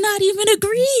I did not even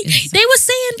agree. Exactly. They were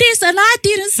saying this and I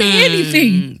didn't say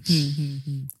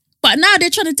anything. But now they're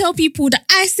trying to tell people that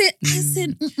I said.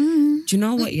 Do you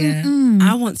know what? Yeah,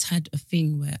 I once had a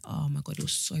thing where, oh my God, it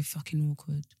was so fucking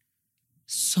awkward,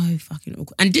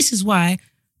 and this is why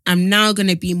I'm now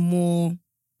gonna be more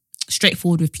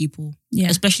straightforward with people,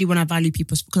 especially when I value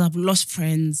people, because I've lost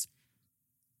friends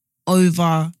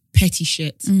over petty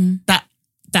shit that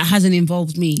hasn't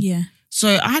involved me. Yeah.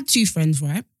 So I had two friends,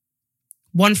 right?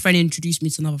 One friend introduced me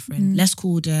to another friend. Let's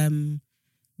call them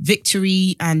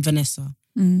Victory and Vanessa.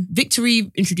 Victory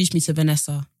introduced me to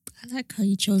Vanessa. I like how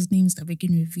you chose names that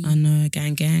begin with V. I know,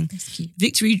 gang. That's cute.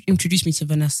 Victory introduced me to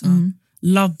Vanessa.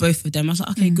 Love both of them. I was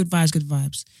like, okay, good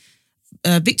vibes.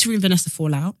 Victory and Vanessa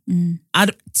fall out.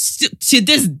 To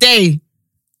this day,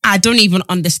 I don't even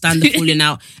understand the falling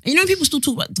out. And you know, people still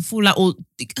talk about the fallout, or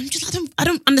I'm just like, I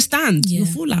don't understand the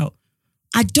fallout.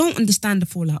 I don't understand the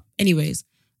fallout. Anyways,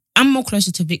 I'm more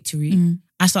closer to Victory.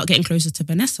 I start getting closer to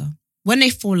Vanessa. When they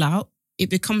fall out, it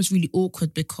becomes really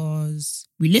awkward because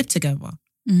we live together.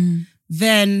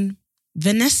 Then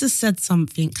Vanessa said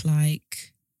something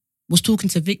like, was talking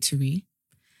to Victory,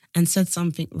 and said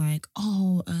something like,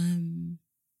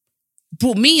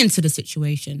 brought me into the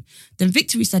situation. Then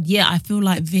Victory said, yeah, I feel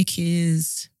like Vic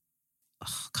is, I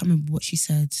can't remember what she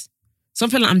said.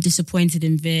 Something like, I'm disappointed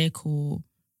in Vic, or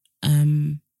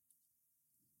something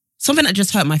that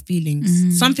just hurt my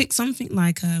feelings. Something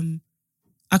like,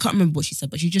 I can't remember what she said,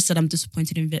 but she just said, I'm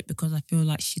disappointed in Vic because I feel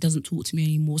like she doesn't talk to me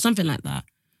anymore. Something like that.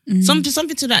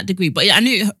 Something to that degree. But yeah,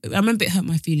 I remember it hurt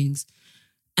my feelings.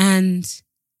 And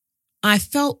I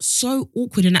felt so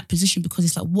awkward in that position, because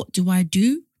it's like, what do I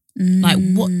do? Like,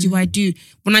 what do I do?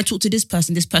 When I talk to this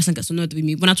person gets annoyed with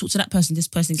me. When I talk to that person, this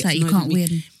person gets annoyed with me. You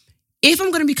can't win. If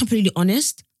I'm going to be completely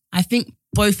honest, I think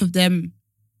both of them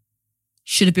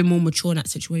should have been more mature in that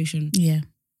situation. Yeah.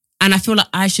 And I feel like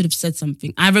I should have said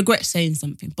something. I regret saying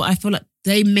something, but I feel like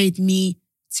they made me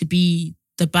to be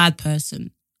the bad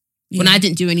person when I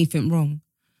didn't do anything wrong.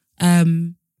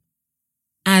 And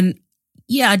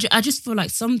yeah, I just feel like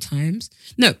sometimes...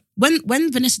 No,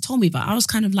 when Vanessa told me that, I was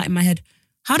kind of like in my head,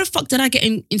 how the fuck did I get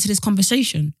into this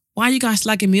conversation? Why are you guys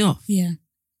slagging me off? Yeah.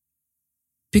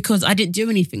 Because I didn't do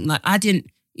anything. Like, it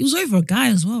was over a guy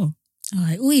as well. Oh,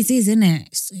 it always is, isn't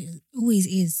it? It always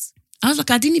is. I was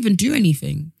like, I didn't even do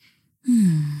anything.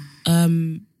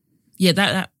 Yeah,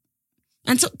 that...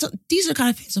 And so these are the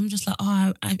kind of things I'm just like,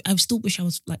 I still wish I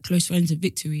was like close friends with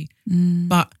Victory.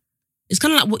 But it's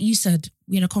kind of like what you said.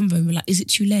 We had a convo and we're like, is it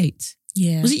too late?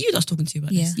 Yeah. Was it you that I was talking to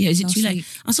about this? Yeah, is it too late?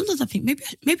 And sometimes I think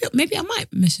maybe I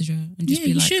might message her and just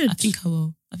be like, should. I think I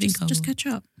will. Just catch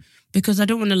up. Because I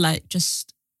don't want to like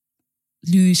just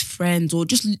lose friends or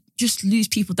just lose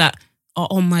people that are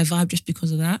on my vibe just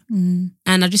because of that. And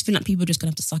I just feel like people are just going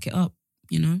to have to suck it up,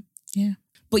 you know? Yeah.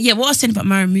 But yeah, what I was saying about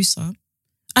Mariam Musa...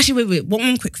 Actually, wait.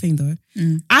 One quick thing though.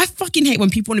 I fucking hate when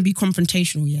people want to be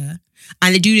confrontational, yeah?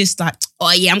 And they do this like,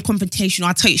 oh yeah, I'm confrontational.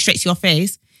 I'll tell you straight to your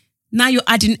face. Now you're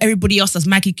adding everybody else as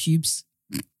Maggie cubes.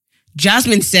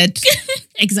 Jasmine said.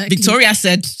 Exactly. Victoria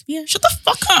said. Yeah. Shut the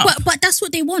fuck up. But that's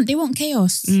what they want. They want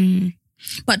chaos.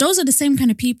 But those are the same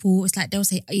kind of people. It's like they'll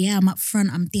say, yeah, I'm up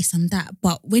front, I'm this, I'm that.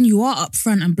 But when you are up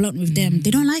front and blunt with them, they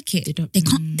don't like it. They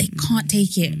can't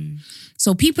take it.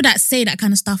 So people that say that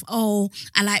kind of stuff, oh,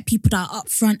 I like people that are up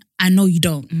front, I know you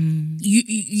don't.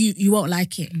 You won't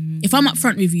like it. If I'm up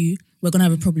front with you, we're going to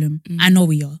have a problem. I know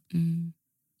we are.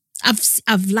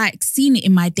 I've like seen it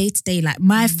in my day-to-day. Like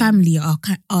my family are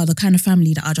the kind of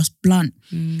family that are just blunt.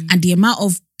 And the amount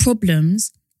of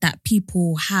problems that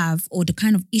people have or the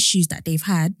kind of issues that they've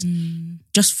had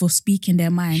just for speaking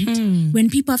their mind. When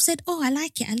people have said, oh, I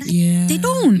like it, they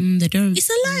don't. They don't. It's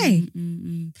a lie.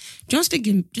 Just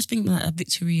thinking like a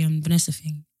Victoria and Vanessa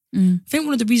thing. I think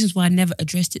one of the reasons why I never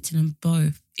addressed it to them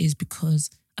both is because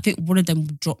I think one of them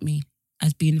would drop me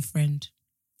as being a friend.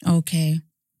 Okay.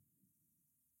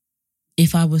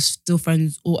 If I was still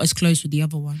friends or as close with the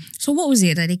other one. So what was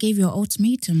it? That they gave you an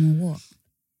ultimatum or what?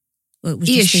 Or it was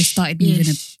just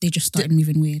they just started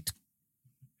moving weird?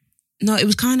 No, it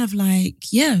was kind of like,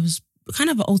 it was kind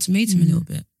of an ultimatum a little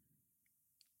bit.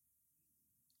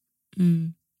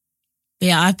 But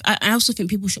yeah, I also think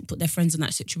people shouldn't put their friends in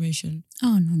that situation.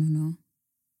 Oh, no.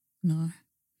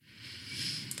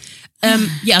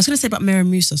 Yeah, I was going to say about Mary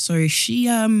Musa. Sorry, she,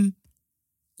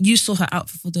 you saw her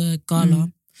outfit for the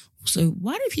gala. So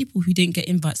why do people who didn't get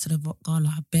invites to the gala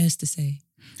have bears to say?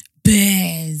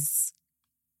 Bears.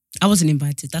 I wasn't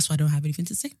invited. That's why I don't have anything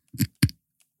to say.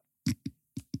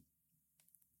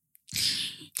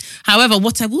 However,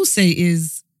 what I will say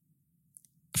is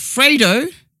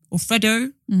Fredo,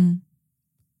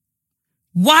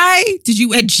 why did you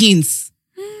wear jeans?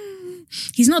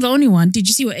 He's not the only one. Did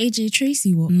you see what AJ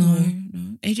Tracy wore? No.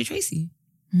 AJ Tracy?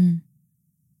 No,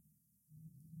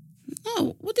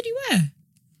 what did he wear?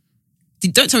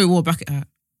 Don't tell me he wore a bucket hat.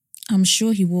 I'm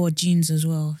sure he wore jeans as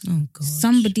well. Oh, God.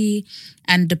 Somebody,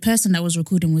 and the person that was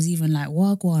recording was even like,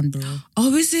 Wagwan, bro.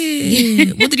 Oh, is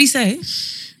it? What did he say?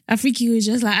 I think he was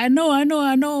just like, I know.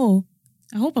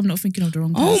 I hope I'm not thinking of the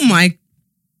wrong person. Oh, my.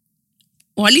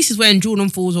 Or at least he's wearing Jordan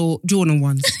 4s or Jordan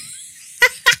 1s.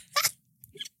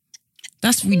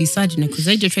 That's really sad, because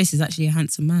AJ Tracy is actually a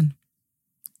handsome man.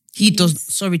 He does.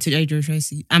 Sorry to AJ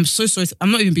Tracy. I'm so sorry.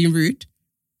 I'm not even being rude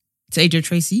to AJ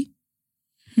Tracy.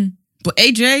 But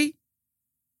AJ,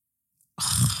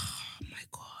 oh my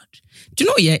God. Do you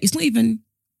know what? Yeah, it's not even,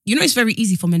 it's very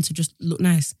easy for men to just look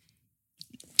nice.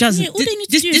 All they need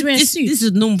to do is wear a suit. This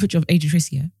is a normal picture of AJ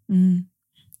Tracy, yeah?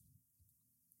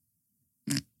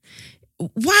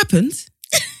 What happened?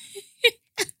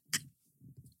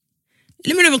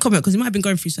 Let me know in a comment because he might have been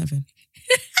going through something.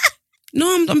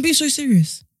 No, I'm being so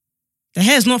serious. The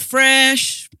hair's not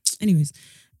fresh. Anyways.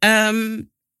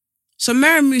 So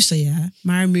Mary Musa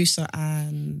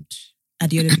and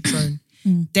Adiola Patron,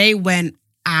 they went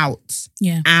out.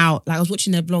 Yeah. Out. Like I was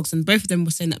watching their vlogs and both of them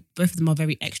were saying that both of them are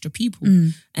very extra people.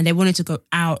 And they wanted to go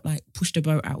out, like push the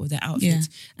boat out with their outfits.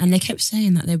 Yeah. And they kept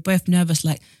saying that they're both nervous.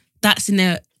 Like that's in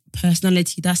their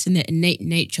personality, that's in their innate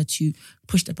nature to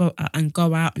push the boat out and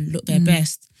go out and look their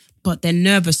best. But they're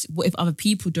nervous. What if other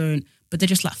people don't? But they're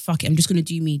just like, fuck it, I'm just going to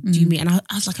do me. And I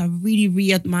was like, I really,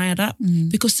 really admire that.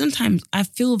 Because sometimes I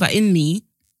feel that in me,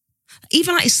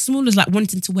 even like as small as like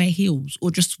wanting to wear heels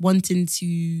or just wanting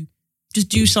to just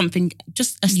do something,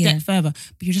 just a step further.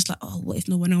 But you're just like, oh, what if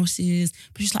no one else is?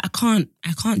 But just like, I can't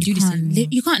do this anymore.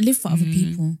 You can't live for other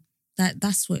people.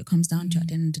 That's what it comes down to at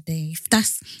the end of the day. If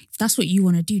that's what you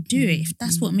want to do it. If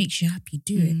that's what makes you happy,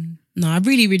 do it. No, I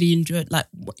really, really enjoyed. Like,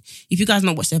 if you guys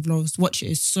not watch their vlogs, watch it.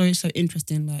 It's so, so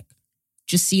interesting. Like,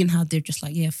 just seeing how they're just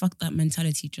like, yeah, fuck that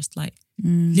mentality. Just like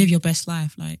live your best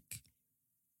life, like,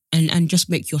 and just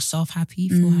make yourself happy,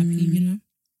 feel happy,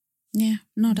 Yeah,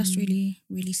 no, that's really,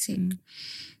 really sick.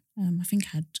 I think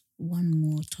I had one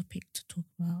more topic to talk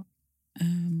about.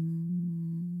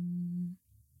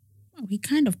 We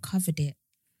kind of covered it,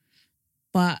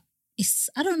 but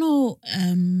I don't know.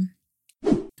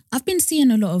 I've been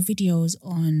seeing a lot of videos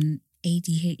on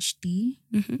ADHD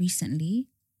recently,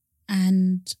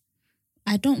 and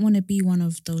I don't want to be one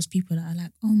of those people that are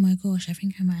like, oh my gosh, I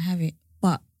think I might have it.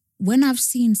 But when I've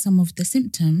seen some of the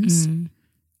symptoms,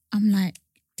 I'm like,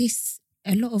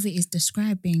 a lot of it is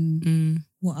describing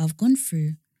what I've gone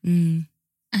through. And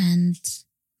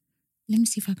let me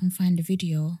see if I can find the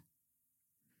video.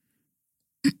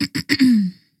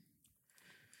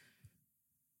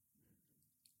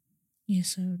 Yeah,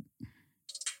 so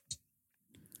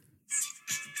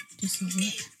this is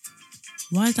it.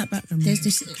 Why is that background? There's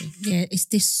this, it's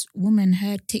this woman.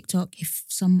 Her TikTok.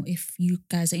 If you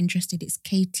guys are interested, it's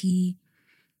Katie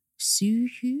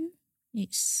Suhu.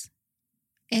 It's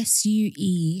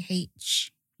SUEHUE.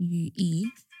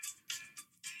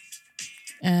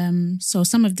 So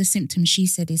some of the symptoms she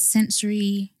said is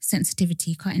sensory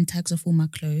sensitivity, cutting tags off all my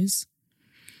clothes,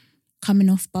 coming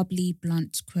off bubbly,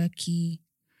 blunt, quirky,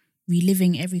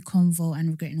 reliving every convo and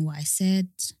regretting what I said,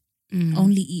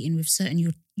 only eating with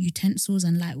certain utensils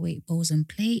and lightweight bowls and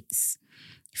plates,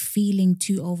 feeling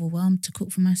too overwhelmed to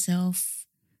cook for myself,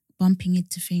 bumping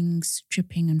into things,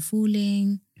 tripping and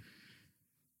falling,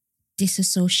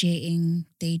 disassociating,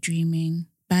 daydreaming,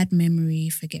 bad memory,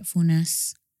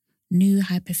 forgetfulness, new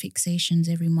hyperfixations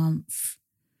every month,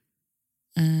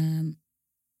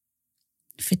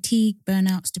 fatigue,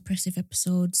 burnouts, depressive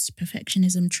episodes,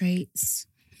 perfectionism traits,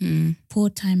 poor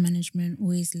time management,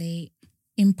 always late,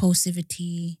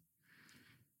 impulsivity,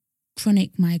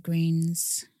 chronic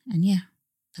migraines, and yeah,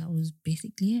 that was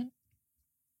basically it.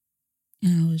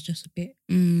 And I was just a bit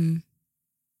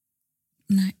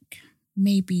like,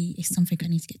 maybe it's something I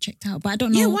need to get checked out, but I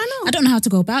don't know. Yeah, why not? I don't know how to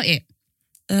go about it.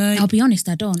 I'll be honest,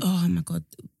 I don't. Oh my God,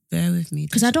 bear with me.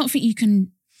 Because I don't think you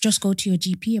can just go to your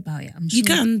GP about it. I'm sure you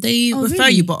can. They refer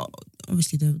really? you, but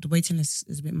obviously the waiting list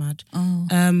is a bit mad. Oh,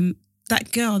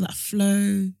 that girl, that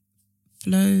Flo,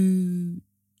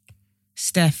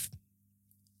 Steph,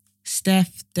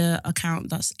 the account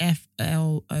that's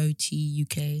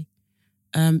FLOTUK.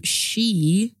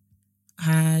 She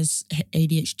has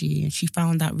ADHD, and she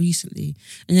found that recently.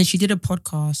 And then she did a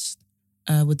podcast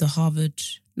with the Harvard.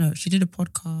 No, she did a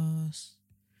podcast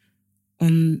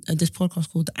on this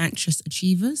podcast called The Anxious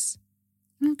Achievers.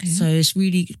 okay. So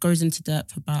it goes into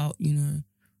depth about,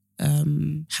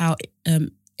 how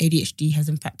ADHD has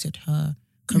impacted her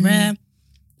career.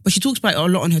 But she talks about it a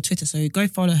lot on her Twitter, so go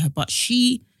follow her. But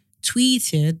she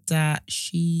tweeted that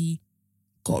she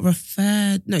got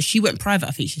referred. No, she went private,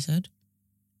 I think she said.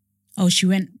 Oh, she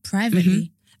went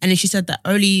privately? And then she said that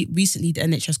only recently the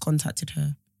NHS contacted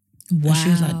her. Wow. And she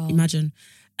was like, imagine.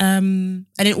 And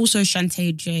then also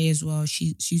Shantae J as well.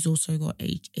 She's also got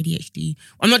ADHD.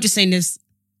 I'm not just saying this,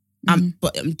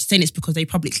 but I'm just saying it's because they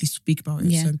publicly speak about it.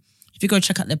 Yeah. So if you go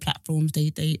check out their platforms,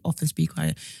 they often speak about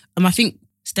it. I think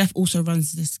Steph also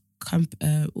runs this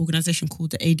organization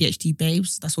called the ADHD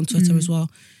Babes. That's on Twitter as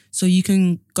well. So you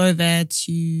can go there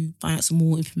to find out some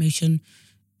more information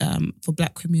for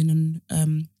Black women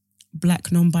and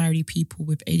Black non-binary people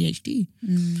with ADHD.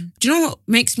 Do you know what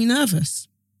makes me nervous?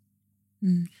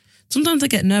 Sometimes I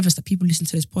get nervous that people listen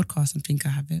to this podcast and think I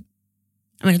have it.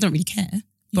 I mean, I don't really care,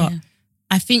 but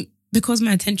I think because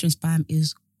my attention span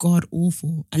is god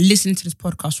awful, and listening to this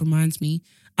podcast reminds me.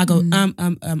 I go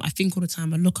I think all the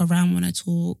time. I look around when I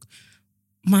talk.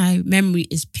 My memory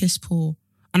is piss poor,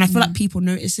 and I feel like people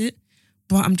notice it,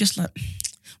 but I'm just like,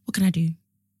 what can I do?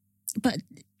 But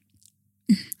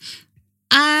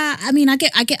I mean, I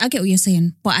get what you're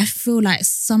saying, but I feel like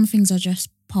some things are just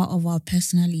part of our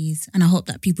personalities, and I hope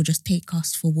that people just take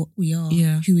us for what we are,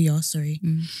 who we are. Sorry.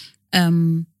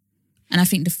 And I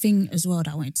think the thing as well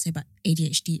that I wanted to say about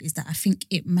ADHD is that I think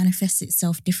it manifests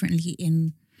itself differently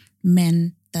in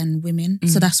men than women.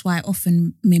 So that's why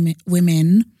often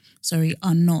women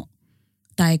are not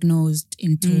diagnosed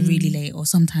until really late, or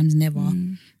sometimes never.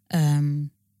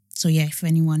 So yeah, if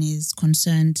anyone is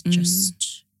concerned,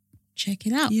 just check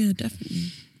it out. Yeah,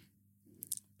 definitely.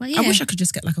 But yeah, I wish I could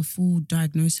just get like a full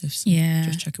diagnosis. Yeah,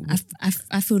 just check it.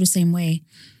 I feel the same way.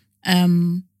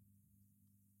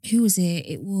 Who was it?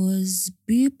 It was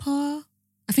Bupa.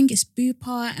 I think it's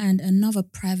Bupa and another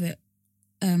private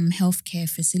healthcare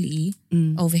facility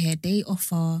over here. They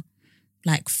offer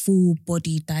like full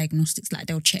body diagnostics. Like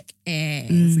they'll check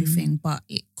everything, but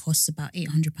it costs about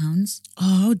 £800.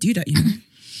 Oh, I'll do that, you know.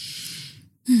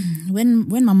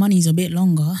 When my money's a bit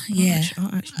longer,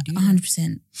 I'll actually do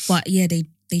 100%. But yeah, they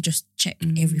just check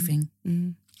everything.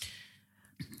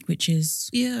 Which is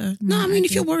no, I mean,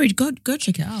 if you're worried, go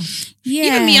check it out.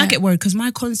 Yeah, even me, I get worried because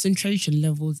my concentration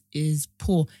levels is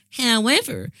poor.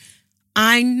 However,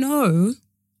 I know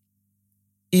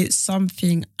it's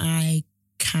something I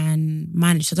can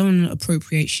manage. So I don't want to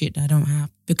appropriate shit that I don't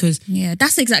have, because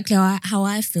that's exactly how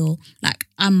I feel. Like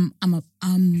I'm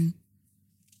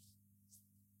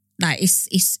like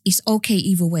it's okay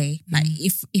either way. Like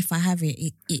if I have it,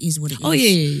 it is what it is. Oh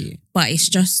yeah. But it's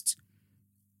just,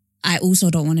 I also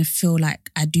don't want to feel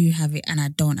like I do have it and I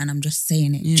don't, and I'm just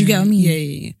saying it. Do you get what I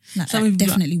mean? Yeah. Like, I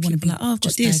definitely want to be like, oh, I've got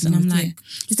just this, and I'm like,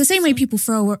 it's the same way people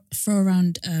throw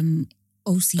around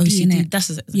OCD, innit?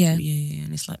 That's exactly, yeah.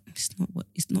 And it's like,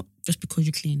 it's not just because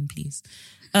you're clean, please.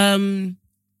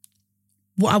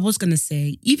 What I was gonna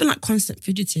say, even like constant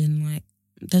fidgeting, like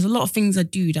there's a lot of things I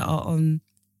do that are on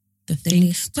the thing,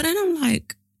 list. But then I'm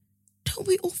like, don't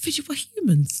we all fidget? We're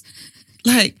humans.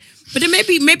 Like, but then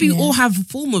maybe we all have a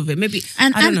form of it. Maybe,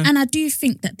 and I don't know. And I do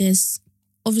think that there's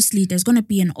going to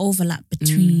be an overlap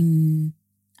between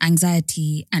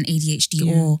anxiety and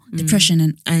ADHD, or depression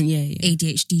and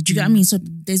ADHD. Do you get what I mean? So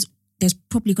there's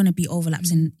probably going to be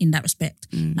overlaps in that respect.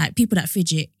 Like people that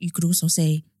fidget, you could also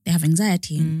say they have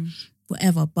anxiety and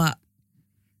whatever. But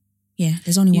yeah,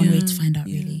 there's only one way to find out,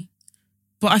 really.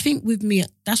 But I think with me,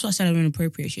 that's why I said I don't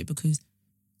appropriate shit, because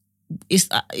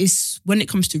it's when it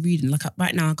comes to reading, like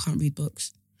right now I can't read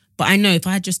books, But I know if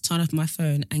I just turn off my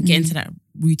phone and get into that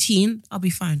routine, I'll be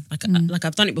fine. Like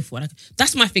I've done it before. Like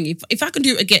that's my thing. If I can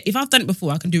do it again, if I've done it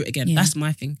before, I can do it again. Yeah. That's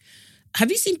my thing.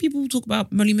 Have you seen people talk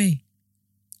about Molly-Mae?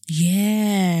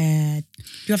 Yeah.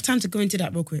 Do you have time to go into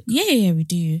that real quick? Yeah, we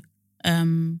do.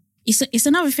 It's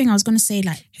another thing I was going to say,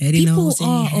 like, people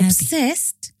are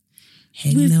obsessed.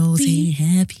 Head and nose ain't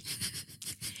happy.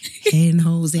 Head and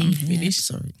nose ain't finished.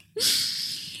 Sorry.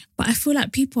 But I feel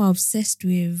like people are obsessed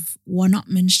with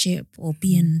one-upmanship or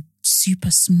being super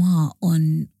smart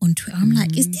on Twitter. I'm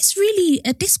like, is this really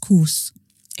a discourse?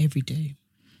 Every day.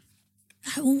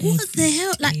 Like, what the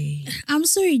hell? Like, I'm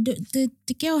sorry, the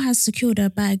girl has secured her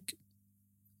bag.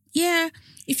 Yeah,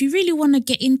 if you really want to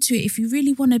get into it, if you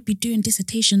really want to be doing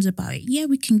dissertations about it, yeah,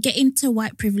 we can get into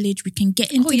white privilege. We can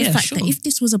get into the fact that if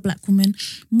this was a black woman,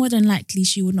 more than likely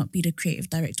she would not be the creative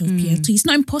director of PLT. It's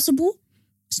not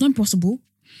impossible.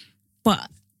 But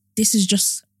this is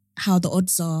just how the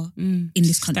odds are in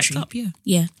this country. Stacked up,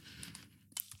 yeah.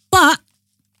 But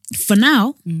for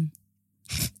now,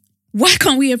 why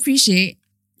can't we appreciate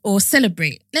or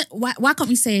celebrate? Why can't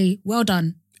we say, well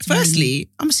done? Firstly,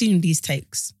 I'm seeing these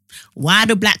takes. Why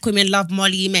do black women love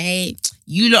Molly-Mae?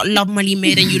 You lot love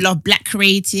Molly-Mae and you love black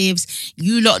creatives.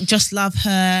 You lot just love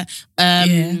her.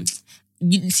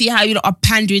 You see how you lot are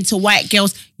pandering to white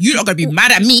girls. You lot gonna be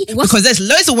mad at me because there's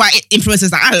loads of white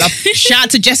influencers that I love. Shout out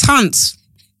to Jess Hunt.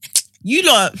 You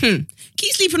lot,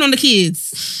 keep sleeping on the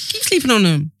kids. Keep sleeping on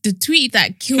them. The tweet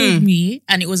that killed me,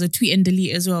 and it was a tweet and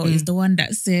delete as well, is the one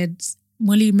that said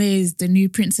Molly-Mae is the new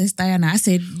Princess Diana. I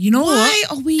said, you know what? Why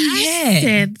are we here? I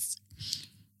said,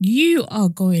 you are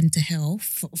going to hell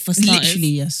for starters. Literally,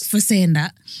 yes. For saying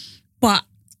that. But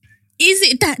is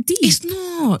it that deep? It's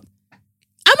not.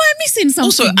 Am I missing something?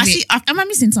 Also, am I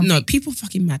missing something? No, people are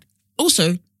fucking mad.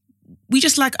 Also, we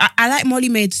just like, I like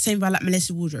Molly-Mae the same way I like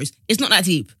Melissa Woodrose. It's not that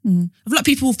deep. I feel like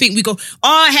people think we go,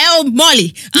 oh, hell,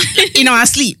 Molly, in our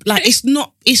sleep. Like, it's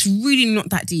really not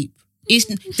that deep. It's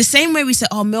the same way we say,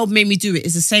 oh, Mel made me do it.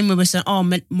 It's the same way we're saying, oh,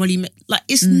 Molly, like,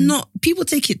 it's not, people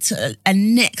take it to a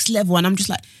next level. And I'm just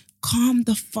like, calm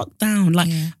the fuck down. Like,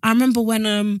 I remember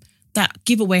when that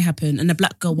giveaway happened and the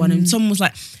black girl won and someone was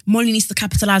like, Molly needs to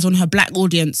capitalize on her black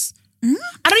audience.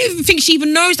 I don't even think she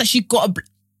even knows that she got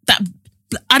that.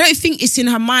 I don't think it's in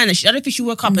her mind. I don't think she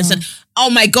woke up and said, oh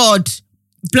my God,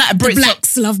 the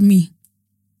blacks love me.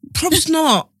 Probably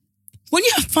not. When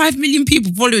you have 5 million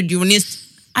people following you on this,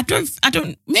 I don't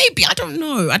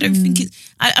know. I don't think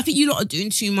it's, I think you lot are doing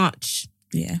too much.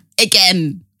 Yeah.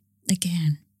 Again.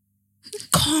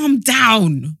 Calm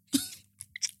down.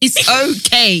 It's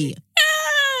okay.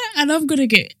 And I'm going to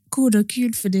get called or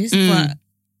cued for this, but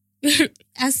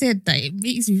I said that it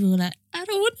makes me feel like, I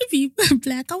don't want to be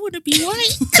black, I want to be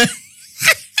white.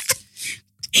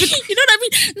 You know what I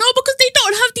mean? No, because they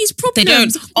don't have these problems. They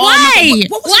don't. Why?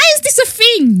 No, why is this a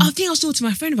thing? I think I was talking to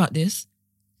my friend about this.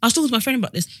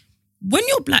 When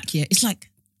you're black, it's like,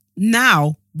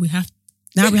 now we have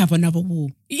another war.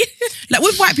 Like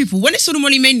with white people, when they saw the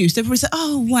Molly-Mae news, they probably say,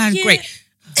 oh, wow, great.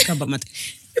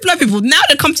 Black people, now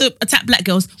they come to attack black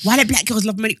girls. Why do black girls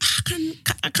love Molly?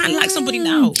 I can't like somebody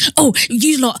now. Oh,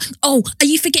 you lot. Oh, are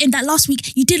you forgetting that last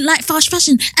week you didn't like fast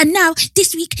fashion and now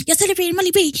this week you're celebrating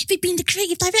Molly-Mae for being the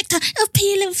creative director of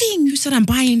PLT? Who said I'm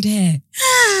buying there?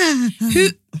 Who?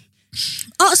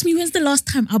 Ask me when's the last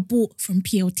time I bought from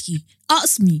PLT.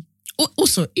 Ask me.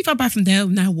 Also, if I buy from there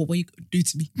now, what are you going to do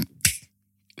to me?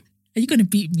 Are you going to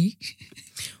beat me?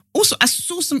 Also, I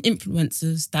saw some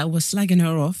influencers that were slagging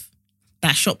her off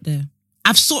that shop there.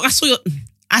 I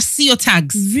see your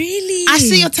tags. Really? I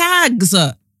see your tags.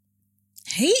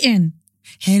 Hating.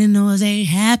 Head and nose ain't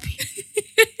happy.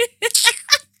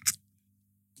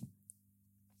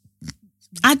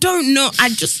 I don't know. I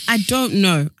don't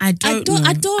know. I don't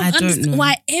understand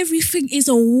why everything is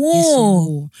a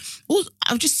war. Also,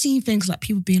 I've just seen things like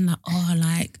people being like, oh,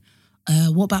 like,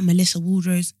 what about Melissa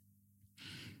Woodrose?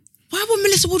 Why would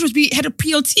Melissa Woodrose be head of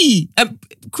PLT?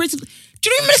 Creative. Do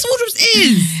you know who Melissa Woodrose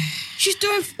is?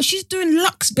 She's doing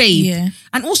Lux Babe. Yeah.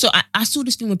 And also, I saw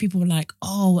this thing where people were like,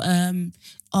 when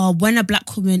a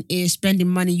black woman is spending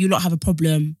money, you lot have a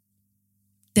problem.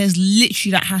 There's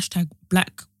literally that hashtag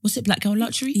black. What's it? Black girl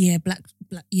luxury? Yeah,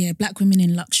 black women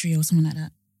in luxury or something like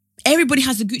that. Everybody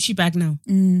has a Gucci bag now.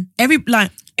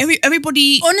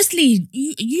 Everybody. Honestly,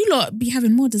 you lot be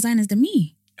having more designers than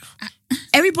me.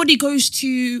 Everybody goes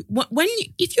to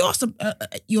if you ask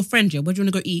your friend, where do you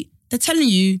want to go eat? They're telling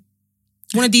you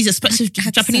one of these expensive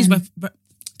Japanese.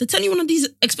 They're telling you one of these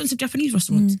expensive Japanese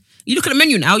restaurants. You look at the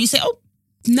menu now, you say, "Oh,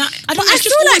 no." I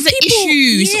feel like the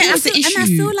issue. And I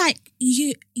feel like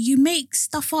you make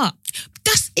stuff up.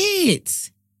 That's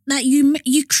it. like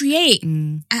you create,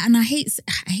 and I hate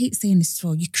saying this as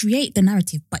well. You create the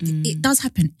narrative, but it does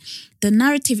happen. The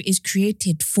narrative is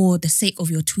created for the sake of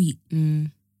your tweet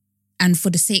and for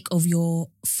the sake of your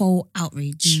faux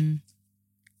outrage.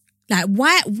 Like,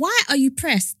 why are you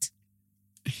pressed?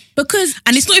 Because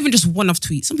and it's not even just one-off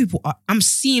tweets. Some people are. I'm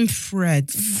seeing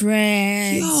threads,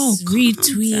 retweets,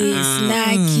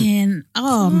 liking.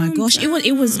 Oh my gosh,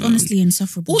 it was honestly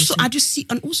insufferable. Also, I just see,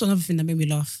 and also another thing that made me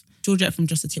laugh. Georgette from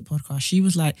Just a Tip podcast. She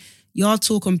was like, "Y'all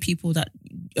talk on people that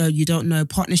you don't know,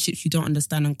 partnerships you don't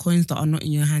understand, and coins that are not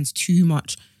in your hands too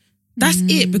much." That's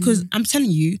it. Because I'm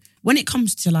telling you, when it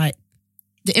comes to like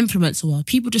the influencer world,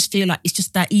 people just feel like it's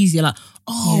just that easy. Like,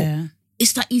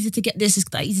 it's that easy to get this, it's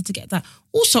that easy to get that.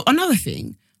 Also, another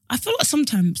thing, I feel like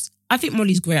sometimes, I think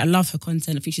Molly's great. I love her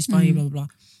content. I think she's funny, blah, blah,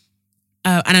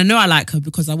 blah. And I know I like her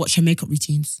because I watch her makeup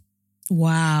routines.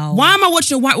 Wow. Why am I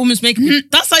watching a white woman's makeup?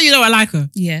 That's how you know I like her.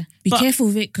 Yeah. Be careful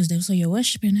with it because they'll say you're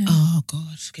worshipping her. Oh,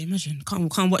 God. Can you imagine?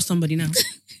 Can't watch somebody now.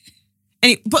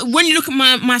 But when you look at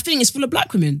my thing, it's full of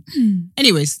black women.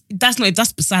 Anyways, that's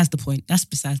besides the point. That's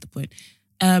besides the point.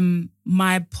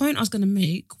 My point I was going to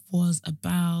make was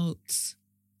about,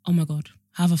 oh my God,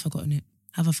 how have I forgotten it?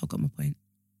 Have I forgotten my point?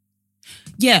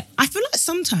 Yeah, I feel like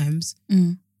sometimes,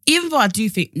 even though I do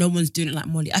think no one's doing it like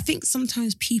Molly, I think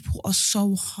sometimes people are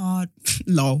so hard,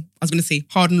 I was going to say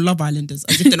hard on Love Islanders,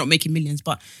 as if they're not making millions,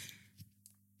 but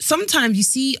sometimes you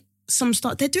see some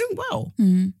stuff, they're doing well.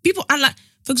 People are like,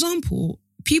 for example,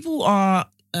 people are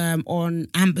on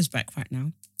Amber's back right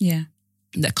now. Yeah.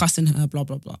 They're cussing her, blah,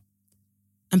 blah, blah.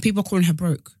 And people are calling her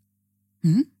broke.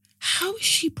 How is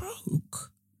she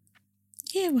broke?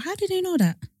 Yeah, well, how did they know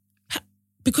that?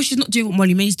 Because she's not doing what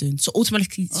Molly May's doing. So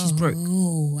automatically she's broke.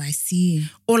 Oh, I see.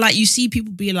 Or like you see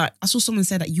people be like, I saw someone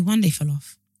say that Yewande fell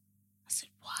off. I said,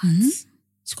 what?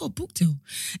 She's got a book deal.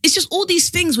 It's just all these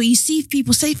things where you see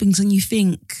people say things and you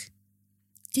think...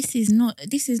 This is not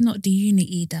the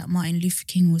unity that Martin Luther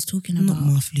King was talking about. Not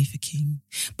Martin Luther King.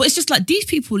 But it's just like these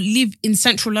people live in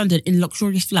central London in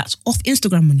luxurious flats off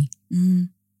Instagram money.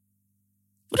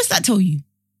 What does that tell you?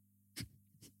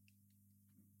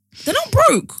 They're not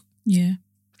broke. Yeah.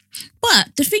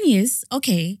 But the thing is,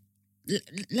 okay,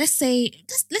 let's say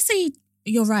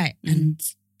you're right and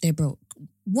they're broke.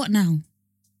 What now?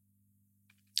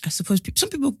 I suppose some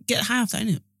people get high off that,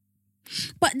 innit?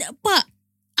 But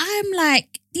I'm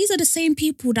like, these are the same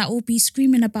people that will be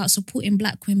screaming about supporting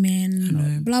black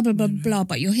women, blah, blah, blah, blah.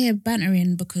 But you're here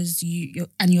bantering because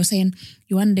you're saying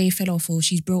Yewande fell off or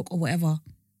she's broke or whatever.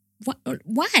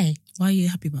 Why? Why are you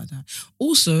happy about that?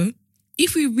 Also,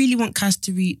 if we really want Cass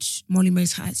to reach Molly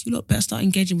May's heights, you lot better start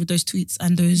engaging with those tweets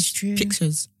and those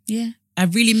pictures. Yeah. I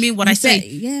really mean what I say.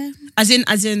 Yeah. As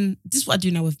in, this is what I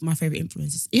do now with my favourite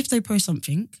influencers. If they post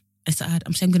something, I'm saying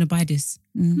I'm going to buy this.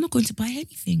 I'm not going to buy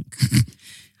anything.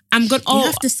 I'm going, you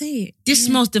have to say it. This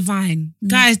smells divine.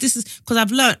 Guys, this is, because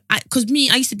I've learned, because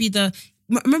I used to be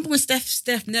remember when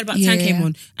Steph Ned about Tan came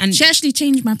on? And she actually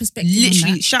changed my perspective.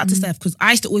 Literally, shout out to Steph, because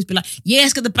I used to always be like,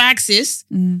 yes, get the bag, sis.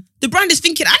 The brand is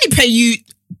thinking, I didn't pay you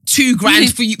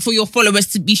 $2,000 for your followers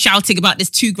to be shouting about this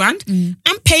 $2,000.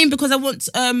 I'm paying because I want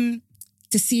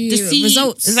to see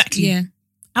results. Exactly. Yeah.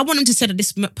 I want them to say that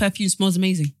this perfume smells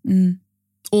amazing.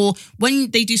 Or when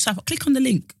they do stuff, click on the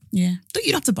link. Yeah. Don't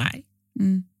you have to buy?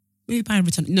 Maybe buy and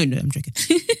return. No, I'm joking.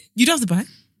 You don't have to buy.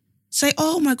 Say,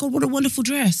 oh my God, what a wonderful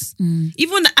dress.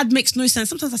 Even when the ad makes no sense,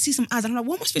 sometimes I see some ads and I'm like,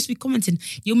 what am I supposed to be commenting?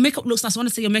 Your makeup looks nice. I want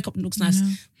to say your makeup looks nice.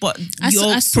 But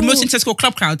you're promoting Tesco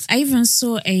Club Crowds. I even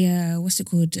saw a,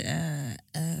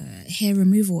 hair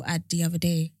removal ad the other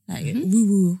day. Like Woo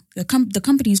Woo. The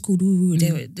company is called Woo Woo.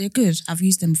 They're good. I've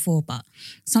used them before, but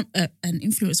an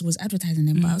influencer was advertising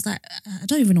them. But I was like, I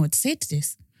don't even know what to say to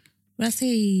this. But I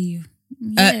say,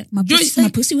 my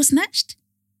pussy was snatched.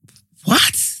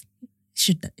 What?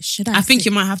 Should I? I think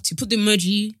you might have to put the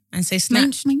emoji and say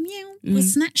snatched. My meow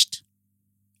was snatched.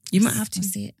 You might have to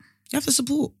see it. You have to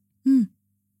support.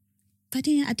 But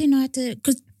I didn't know how to,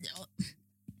 because.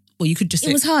 Well, you could just.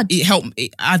 It was hard. It helped.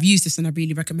 I've used this and I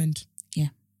really recommend. Yeah.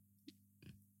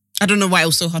 I don't know why it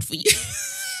was so hard for you.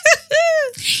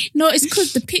 No, it's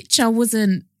because the picture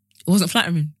wasn't. It wasn't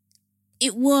flattering.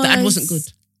 It was. The ad wasn't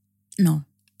good. No.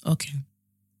 Okay.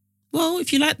 Well,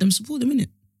 if you like them, support them, innit?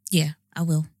 Yeah, I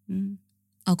will.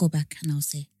 I'll go back and I'll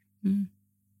say.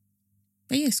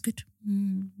 But yeah, it's good.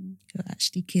 You're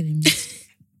actually killing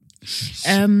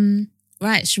me.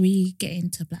 Right, should we get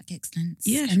into Black Excellence?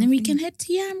 Yeah. And then we can head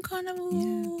to Yam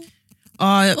Carnival.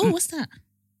 Yeah. What's that?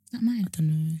 Is that mine? I don't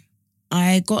know.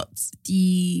 I got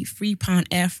the £3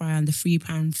 air fryer and the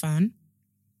 £3 fan.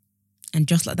 And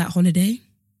just like that holiday,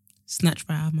 snatched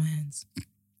right out of my hands.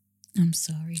 I'm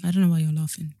sorry. I don't know why you're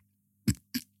laughing.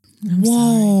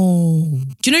 Whoa. Sorry.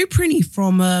 Do you know Prinny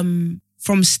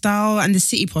from Style and the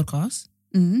City podcast?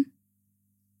 Mm-hmm.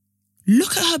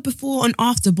 Look at her before and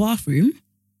after bathroom.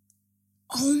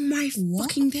 Oh my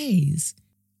fucking days.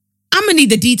 I'm going to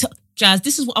need the detail. Jazz,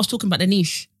 this is what I was talking about, the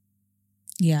niche.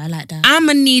 Yeah, I like that. I'm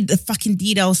going to need the fucking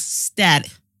details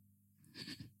stats.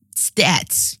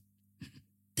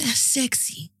 They're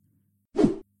sexy.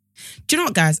 Do you know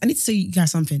what, guys? I need to say you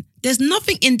guys something. There's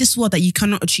nothing in this world that you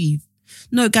cannot achieve.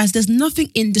 No, guys, there's nothing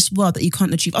in this world that you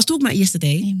can't achieve. I was talking about it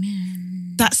yesterday.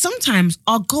 Amen. That sometimes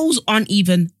our goals aren't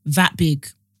even that big.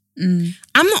 I'm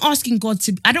not asking God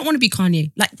to... I don't want to be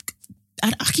Kanye. Like,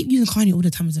 I keep using Kanye all the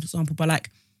time as an example, but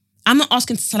like, I'm not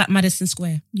asking to sell at Madison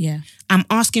Square. Yeah. I'm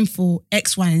asking for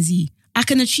X, Y, and Z. I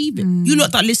can achieve it. You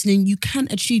lot that are listening, you can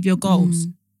achieve your goals.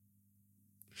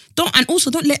 Don't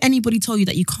let anybody tell you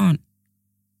that you can't.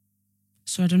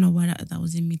 So I don't know why that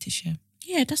was in me to share.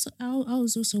 Yeah, I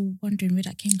was also wondering where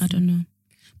that came from. I don't know.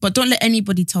 But don't let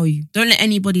anybody tell you. Don't let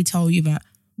anybody tell you that,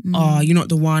 you're not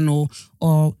the one or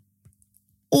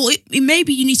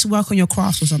maybe you need to work on your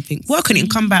craft or something. Work on it and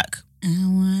come back. I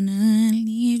wanna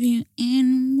leave you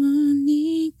in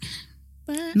morning.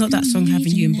 Not that song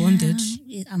having you in bondage.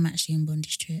 I'm actually in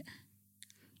bondage to it.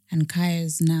 And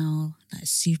Kaya's now like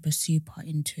super, super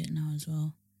into it now as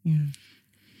well.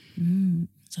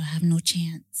 So I have no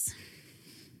chance.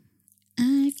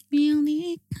 I feel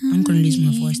it coming. I'm going to lose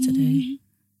my voice today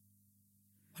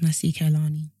when I see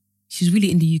Kailani. She's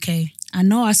really in the UK. I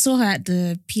know. I saw her at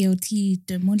the PLT,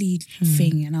 the Molly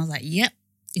thing, and I was like, yep,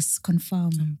 it's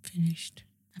confirmed. I'm finished.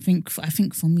 I think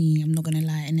for me, I'm not gonna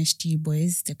lie, NSG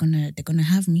boys, they're gonna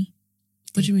have me.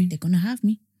 What do you mean? They're gonna have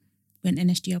me when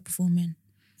NSG are performing.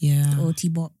 Yeah. The OT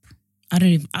Bop. I don't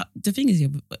even... the thing is,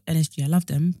 NSG, I love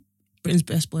them. Britain's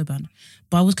best boy band.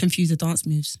 But I was confused the dance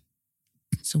moves.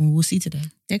 So we'll see today.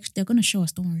 They're gonna show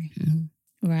us, don't worry.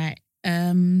 Right.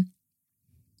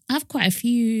 I have quite a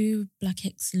few Black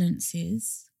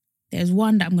excellences. There's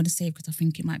one that I'm gonna say because I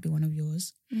think it might be one of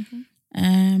yours.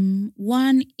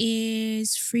 One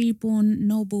is freeborn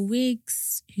Noble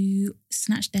Wiggs, who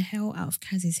snatched the hell out of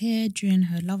Kaz's hair during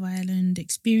her Love Island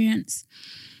experience.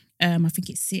 I think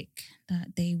it's sick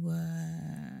that they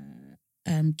were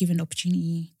given the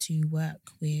opportunity to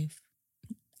work with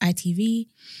ITV,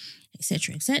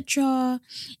 etc., etc.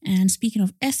 And speaking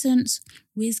of Essence,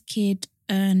 Wizkid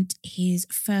earned his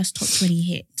first top 20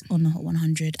 hit on the Hot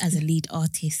 100 as a lead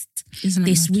artist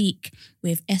this week,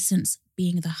 with Essence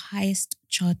being the highest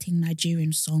charting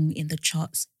Nigerian song in the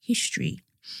chart's history.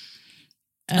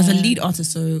 As a lead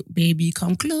artist, so Baby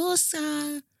Come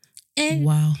Closer.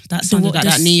 Wow, that sounded like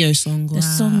that Neo song. The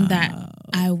song that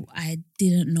I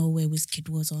didn't know where Wizkid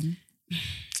was on.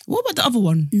 What about the other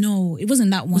one? No, it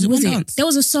wasn't that one. Was it One Dance? There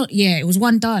was a song. Yeah, it was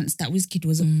One Dance that Wizkid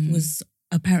was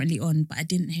apparently on, but I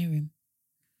didn't hear him.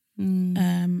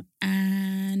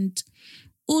 And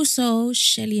also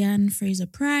Shelly-Ann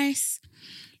Fraser-Pryce.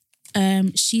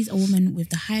 She's a woman with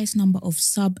the highest number of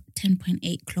sub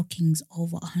 10.8 clockings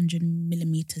over 100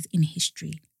 millimeters in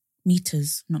history.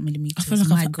 Meters, not millimeters. I feel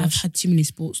like I've had too many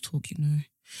sports talk, you know.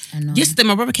 I know. Yesterday,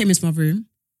 my brother came into my room,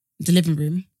 the living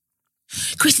room.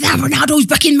 Cristiano Ronaldo's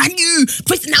back in Man U.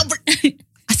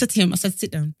 I said to him,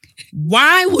 sit down.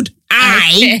 Why would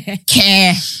I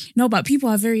care? No, but people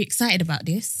are very excited about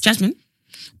this. Jasmine?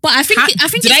 But I think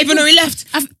did I even know he left?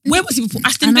 Where was he before?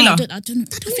 Aston Villa? I don't know.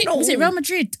 Was it Real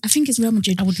Madrid? I think it's Real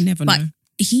Madrid. I would never know.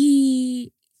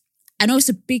 I know it's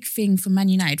a big thing for Man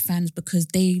United fans because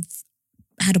they've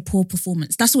had a poor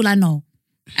performance. That's all I know.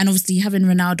 And obviously having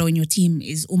Ronaldo in your team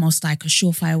is almost like a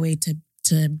surefire way to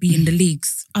be in the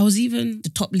leagues.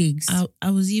 The top leagues. I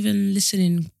was even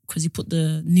listening because he put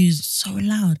the news so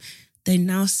loud. They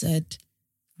now said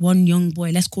one young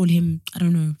boy, let's call him, I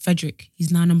don't know, Frederick.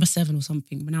 He's now number 7 or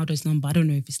something. Ronaldo's number, I don't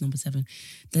know if it's number 7.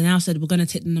 They now said we're going to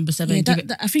take the number 7. Yeah,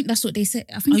 I think that's what they said.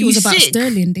 I think it was about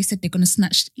Sterling. They said they're going to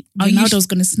snatch, Ronaldo's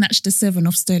going to snatch the 7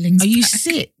 off Sterling's Are you back.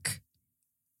 sick?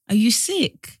 Are you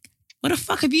sick? Where the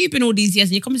fuck have you been all these years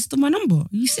and you're coming to steal my number? Are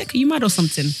you sick? Are you mad or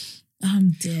something?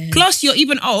 I'm dead. Plus, you're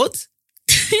even old.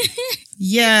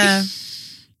 Yeah.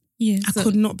 Yeah. I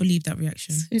could not believe that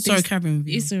reaction. Sorry, carrying with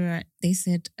you. It's all right. They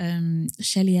said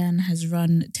Shelly-Ann has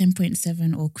run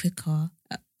 10.7 or quicker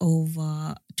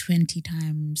over 20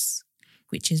 times,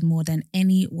 which is more than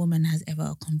any woman has ever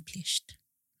accomplished.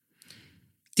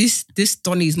 This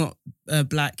Donny is not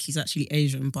black. He's actually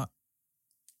Asian, but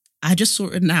I just saw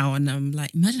it now and I'm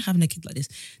like, imagine having a kid like this.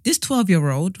 This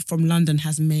 12-year-old from London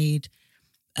has made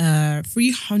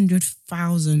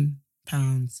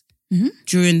 £300,000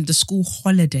 during the school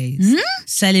holidays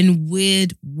selling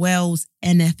weird Wells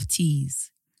NFTs.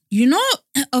 You know,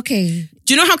 okay.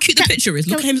 Do you know how cute the picture is?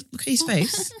 Look at his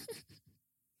face.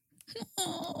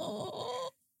 Oh,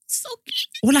 so cute.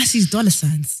 All I see is dollar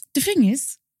signs. The thing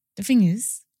is,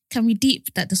 can we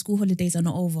deep that the school holidays are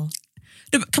not over?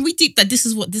 No, but can we deep that this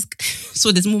is what this...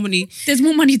 So there's more money. There's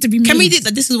more money to be made. Can we deep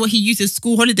that this is what he uses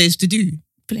school holidays to do?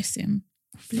 Bless him.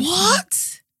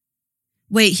 What?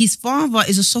 Wait, his father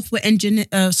is a software engineer,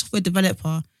 software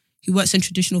developer who works in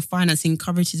traditional finance. Who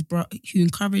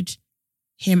encouraged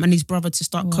him and his brother to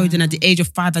start coding at the age of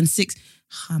 5 and 6.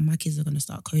 My kids are going to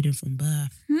start coding from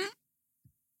birth.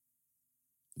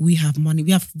 We have money.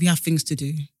 We have things to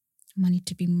do. Money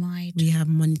to be made. We have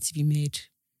money to be made.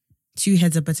 2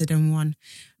 heads are better than one.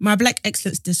 My Black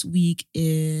Excellence this week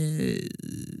is...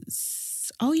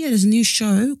 Oh yeah, there's a new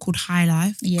show called High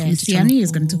Life. Yeah, see, I knew he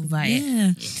was going to talk about it.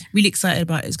 Yeah. Really excited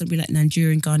about it. It's going to be like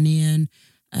Nigerian, Ghanaian,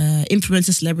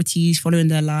 influencer celebrities following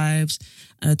their lives.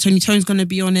 Tony Tone's going to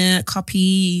be on it.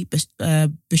 Cuppy,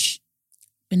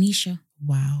 Benicia.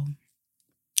 Wow.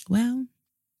 Well...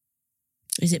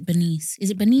 Is it Benice? Is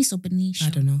it Benice or Benicia? I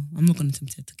don't know. I'm not going to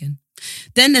attempt it again.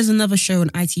 Then there's another show on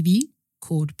ITV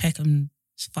called Peckham's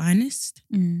Finest.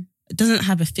 It doesn't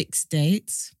have a fixed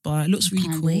date, but it looks really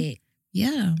cool. Wait.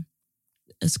 Yeah.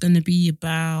 It's going to be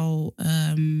about...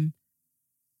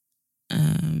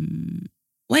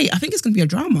 wait, I think it's going to be a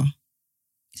drama.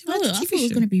 I thought it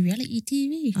was going to be reality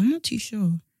TV. I'm not too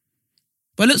sure.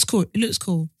 But it looks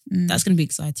cool. That's going to be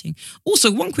exciting.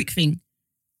 Also, one quick thing.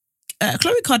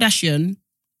 Khloe Kardashian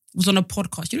was on a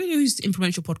podcast. You know those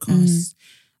influential podcasts?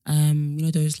 You know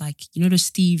those those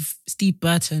Steve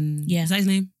Burton. Yeah. Is that his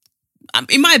name?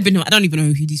 It might have been him. I don't even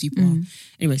know who these people are.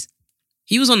 Anyways,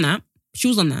 he was on that. She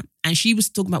was on that. And she was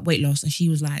talking about weight loss. And she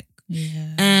was like,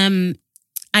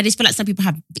 I just feel like some people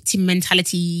have victim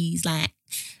mentalities. Like,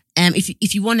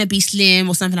 if you want to be slim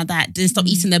or something like that, then stop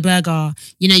eating the burger.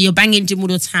 You know, you're banging gym all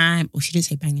the time. Or she didn't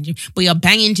say banging gym, but you're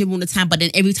banging gym all the time. But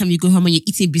then every time you go home and you're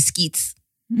eating biscuits.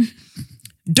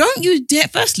 Don't you dare.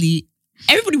 Firstly,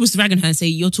 everybody was ragging her and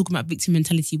saying, you're talking about victim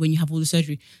mentality when you have all the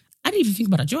surgery. I didn't even think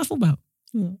about that. Do you know what I thought about?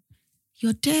 What?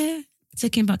 You're there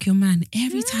taking back your man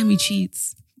every time he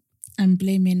cheats. And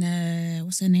blaming,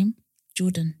 what's her name?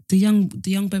 Jordan. The young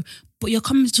babe. But you're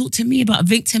coming to talk to me about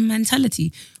victim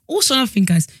mentality. Also, another thing,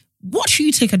 guys, what should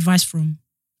you take advice from?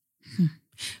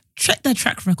 Check their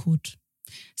track record.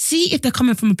 See if they're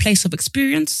coming from a place of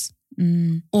experience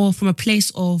or from a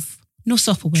place of no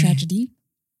self-aware. Tragedy.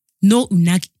 No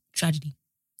unagi. Tragedy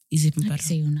is even better. I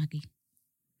say unagi.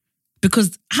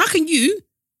 Because how can you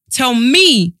tell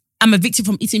me I'm a victim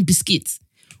from eating biscuits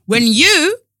when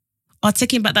you are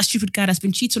taking back that stupid guy that's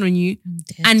been cheating on you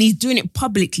and he's doing it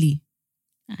publicly?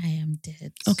 I am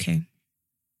dead. Okay.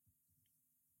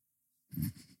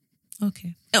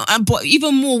 But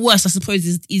even more worse, I suppose,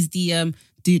 is the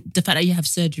fact that you have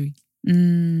surgery.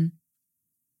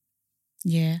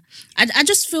 Yeah. I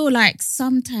just feel like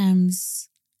sometimes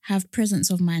have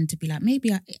presence of mind to be like, maybe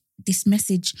this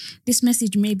message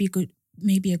may be good,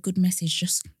 maybe a good message,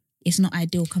 just it's not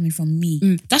ideal coming from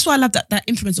me. That's why I love that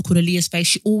influencer called Aaliyah's Face.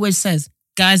 She always says,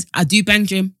 guys, I do bang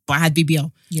gym, but I had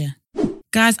BBL. Yeah.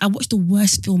 Guys, I watched the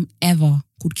worst film ever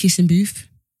called Kissing Booth.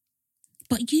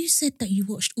 But you said that you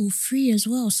watched all 3 as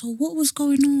well. So what was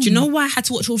going on? Do you know why I had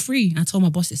to watch all 3? I told my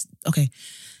bosses, okay,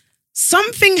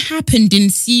 something happened in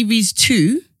series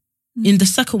 2, in the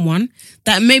second one,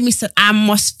 that made me say, I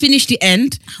must finish the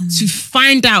end to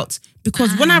find out.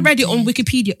 Because when I read it on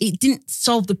Wikipedia, it didn't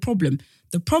solve the problem.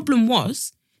 The problem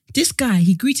was, this guy,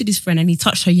 he greeted his friend and he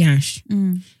touched her yash.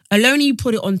 Aloni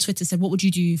put it on Twitter, said, what would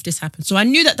you do if this happened? So I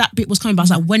knew that bit was coming, but I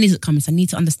was like, when is it coming? So I need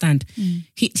to understand.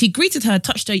 He greeted her,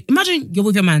 touched her. Imagine you're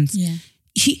with your man. Yeah.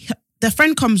 The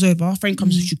friend comes over,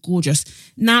 she's gorgeous.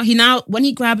 Now, when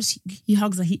he grabs, he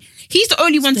hugs her. He's the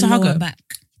only one to hug her. Back.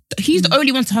 He's the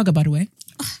only one to hug her, by the way.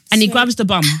 Oh, and he grabs the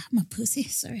bum. My pussy,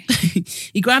 sorry.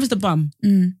 He grabs the bum.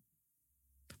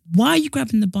 Why are you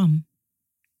grabbing the bum?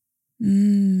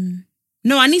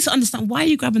 No, I need to understand. Why are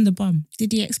you grabbing the bum?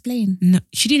 Did he explain? No,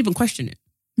 she didn't even question it.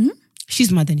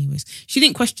 She's mad anyways. She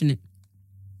didn't question it.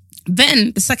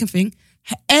 Then, the second thing,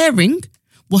 her earring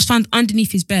was found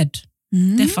underneath his bed.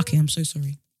 They're fucking, I'm so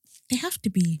sorry. They have to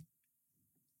be.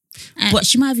 But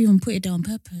she might have even put it there on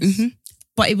purpose.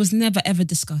 But it was never ever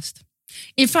discussed.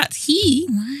 In fact, he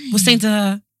was saying to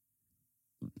her,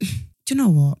 do you know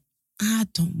what? I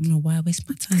don't know why I waste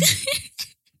my time.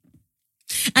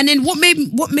 And then what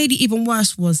made it even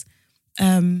worse was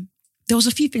there was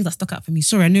a few things that stuck out for me.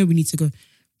 Sorry, I know we need to go.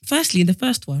 Firstly, in the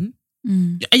first one,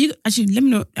 are you actually, let me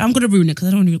know. I'm going to ruin it because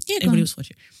I don't want anybody else to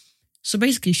watch it. So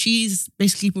basically, she's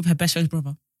sleeping with her best friend's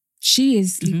brother. She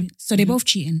is sleeping. So they're both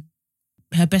cheating.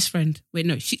 Her best friend. Wait,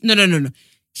 no. No.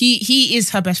 He is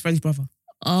her best friend's brother.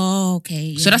 Oh, okay.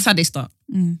 Yeah. So that's how they start.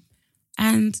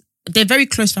 And they're very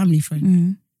close family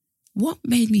friend. What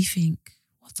made me think,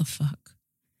 what the fuck?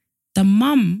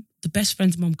 The best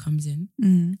friend's mum comes in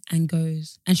and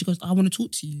goes, and she goes, I want to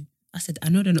talk to you. I said, I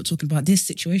know they're not talking about this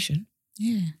situation.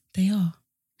 Yeah. They are.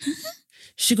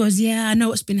 She goes, yeah, I know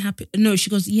what's been happening. No, she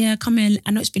goes, yeah, come in.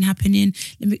 I know it's been happening.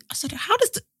 I said, how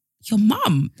does your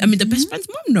mum, the best friend's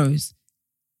mum knows?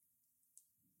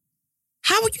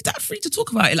 How are you that free to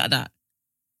talk about it like that?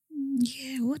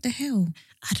 Yeah, what the hell?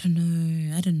 I don't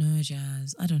know,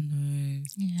 Jazz. I don't know.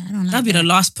 Yeah, I don't like That'd be the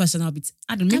last person I'll be...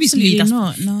 I don't know, maybe Absolutely it's me.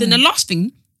 not, no. Then the last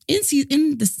thing,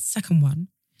 in the second one,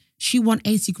 she won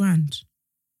 80 grand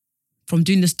from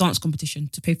doing this dance competition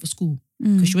to pay for school.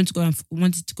 Because she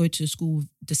wanted to go to school with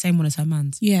the same one as her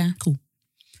man's. Yeah. Cool.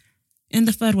 In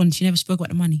the third one, she never spoke about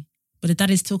the money. But the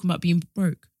dad is talking about being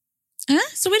broke.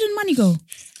 So where did the money go?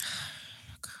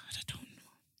 God, I don't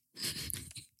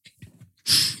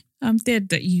know. I'm dead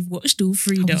that you watched all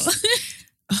three though.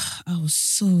 I was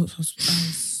so...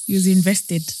 You was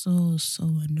invested. So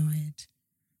annoyed.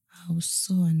 I was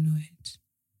so annoyed.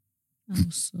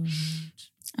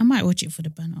 I might watch it for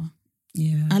the banner.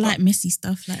 Yeah. I like messy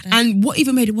stuff like that. And what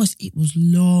even made it worse, it was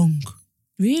long.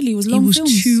 Really? It was long films? It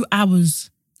was 2 hours.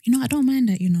 You know, I don't mind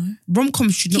that, you know.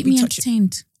 Rom-coms should not be touched. Keep me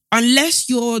entertained. Unless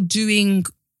you're doing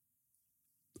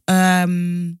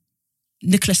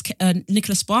Nicholas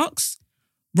Sparks,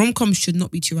 rom-coms should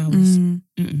not be 2 hours.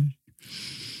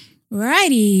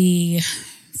 Righty.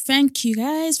 Thank you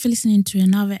guys for listening to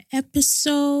another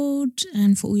episode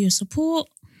and for all your support.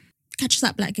 Catch us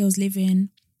at Black Girls Living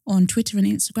on Twitter and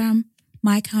Instagram.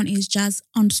 My account is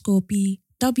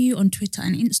jazz_BW on Twitter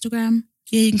and Instagram.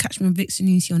 Yeah, you can catch me on Vic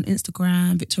Sanusi on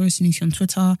Instagram, Victoria Sanusi on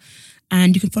Twitter.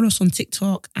 And you can follow us on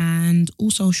TikTok and all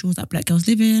socials at Black Girls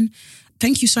Living.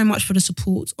 Thank you so much for the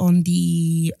support on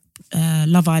the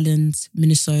Love Island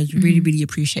minisodes. Really, really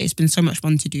appreciate it. It's been so much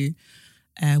fun to do.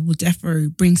 We'll definitely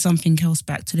bring something else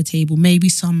back to the table. Maybe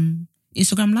some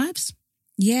Instagram lives.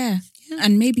 Yeah.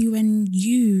 And maybe when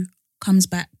you comes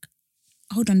back.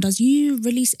 Hold on, does you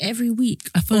release every week?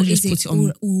 I thought I just put it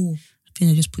on. I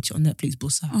think I just put it on Netflix,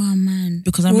 Bossa. Oh man,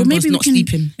 because I remember not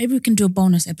sleeping. Maybe we can do a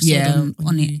bonus episode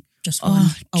on it. Just one.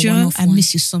 Joe, I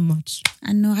miss you so much.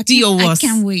 I know. I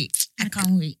can't wait. I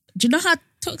can't wait. Do you know how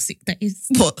toxic that is?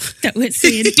 What? That we're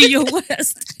saying, do your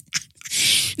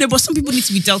worst. No, but some people need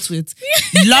to be dealt with.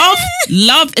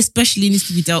 Love especially needs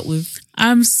to be dealt with.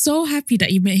 I'm so happy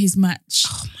that you met his match.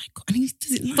 Oh my God. And he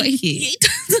doesn't like it. He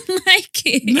doesn't like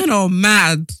it. Men are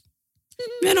mad.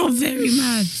 Men are very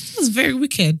mad. That's very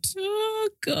wicked. Oh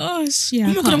gosh. Yeah.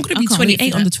 Oh my God, I'm going to be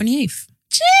 28 on the 28th.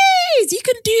 Jeez, you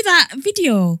can do that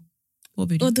video. What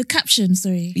video? Or the caption,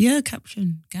 sorry. Yeah,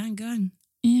 caption. Gang.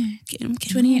 Yeah. I'm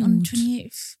 28 on the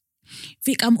 28th.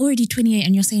 Vic, I'm already 28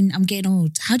 and you're saying I'm getting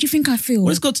old. How do you think I feel?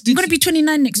 What has got to do? I'm going to be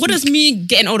 29 next week. What does me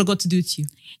getting older got to do to you?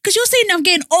 Because you're saying I'm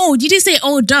getting old. You didn't say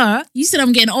older. You said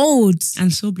I'm getting old.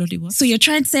 And so bloody what? So you're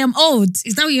trying to say I'm old.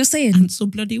 Is that what you're saying? And so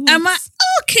bloody what? Am I?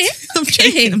 Okay. I'm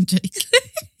joking.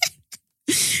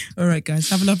 All right, guys.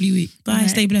 Have a lovely week. Bye. Right.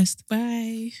 Stay blessed.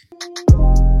 Bye.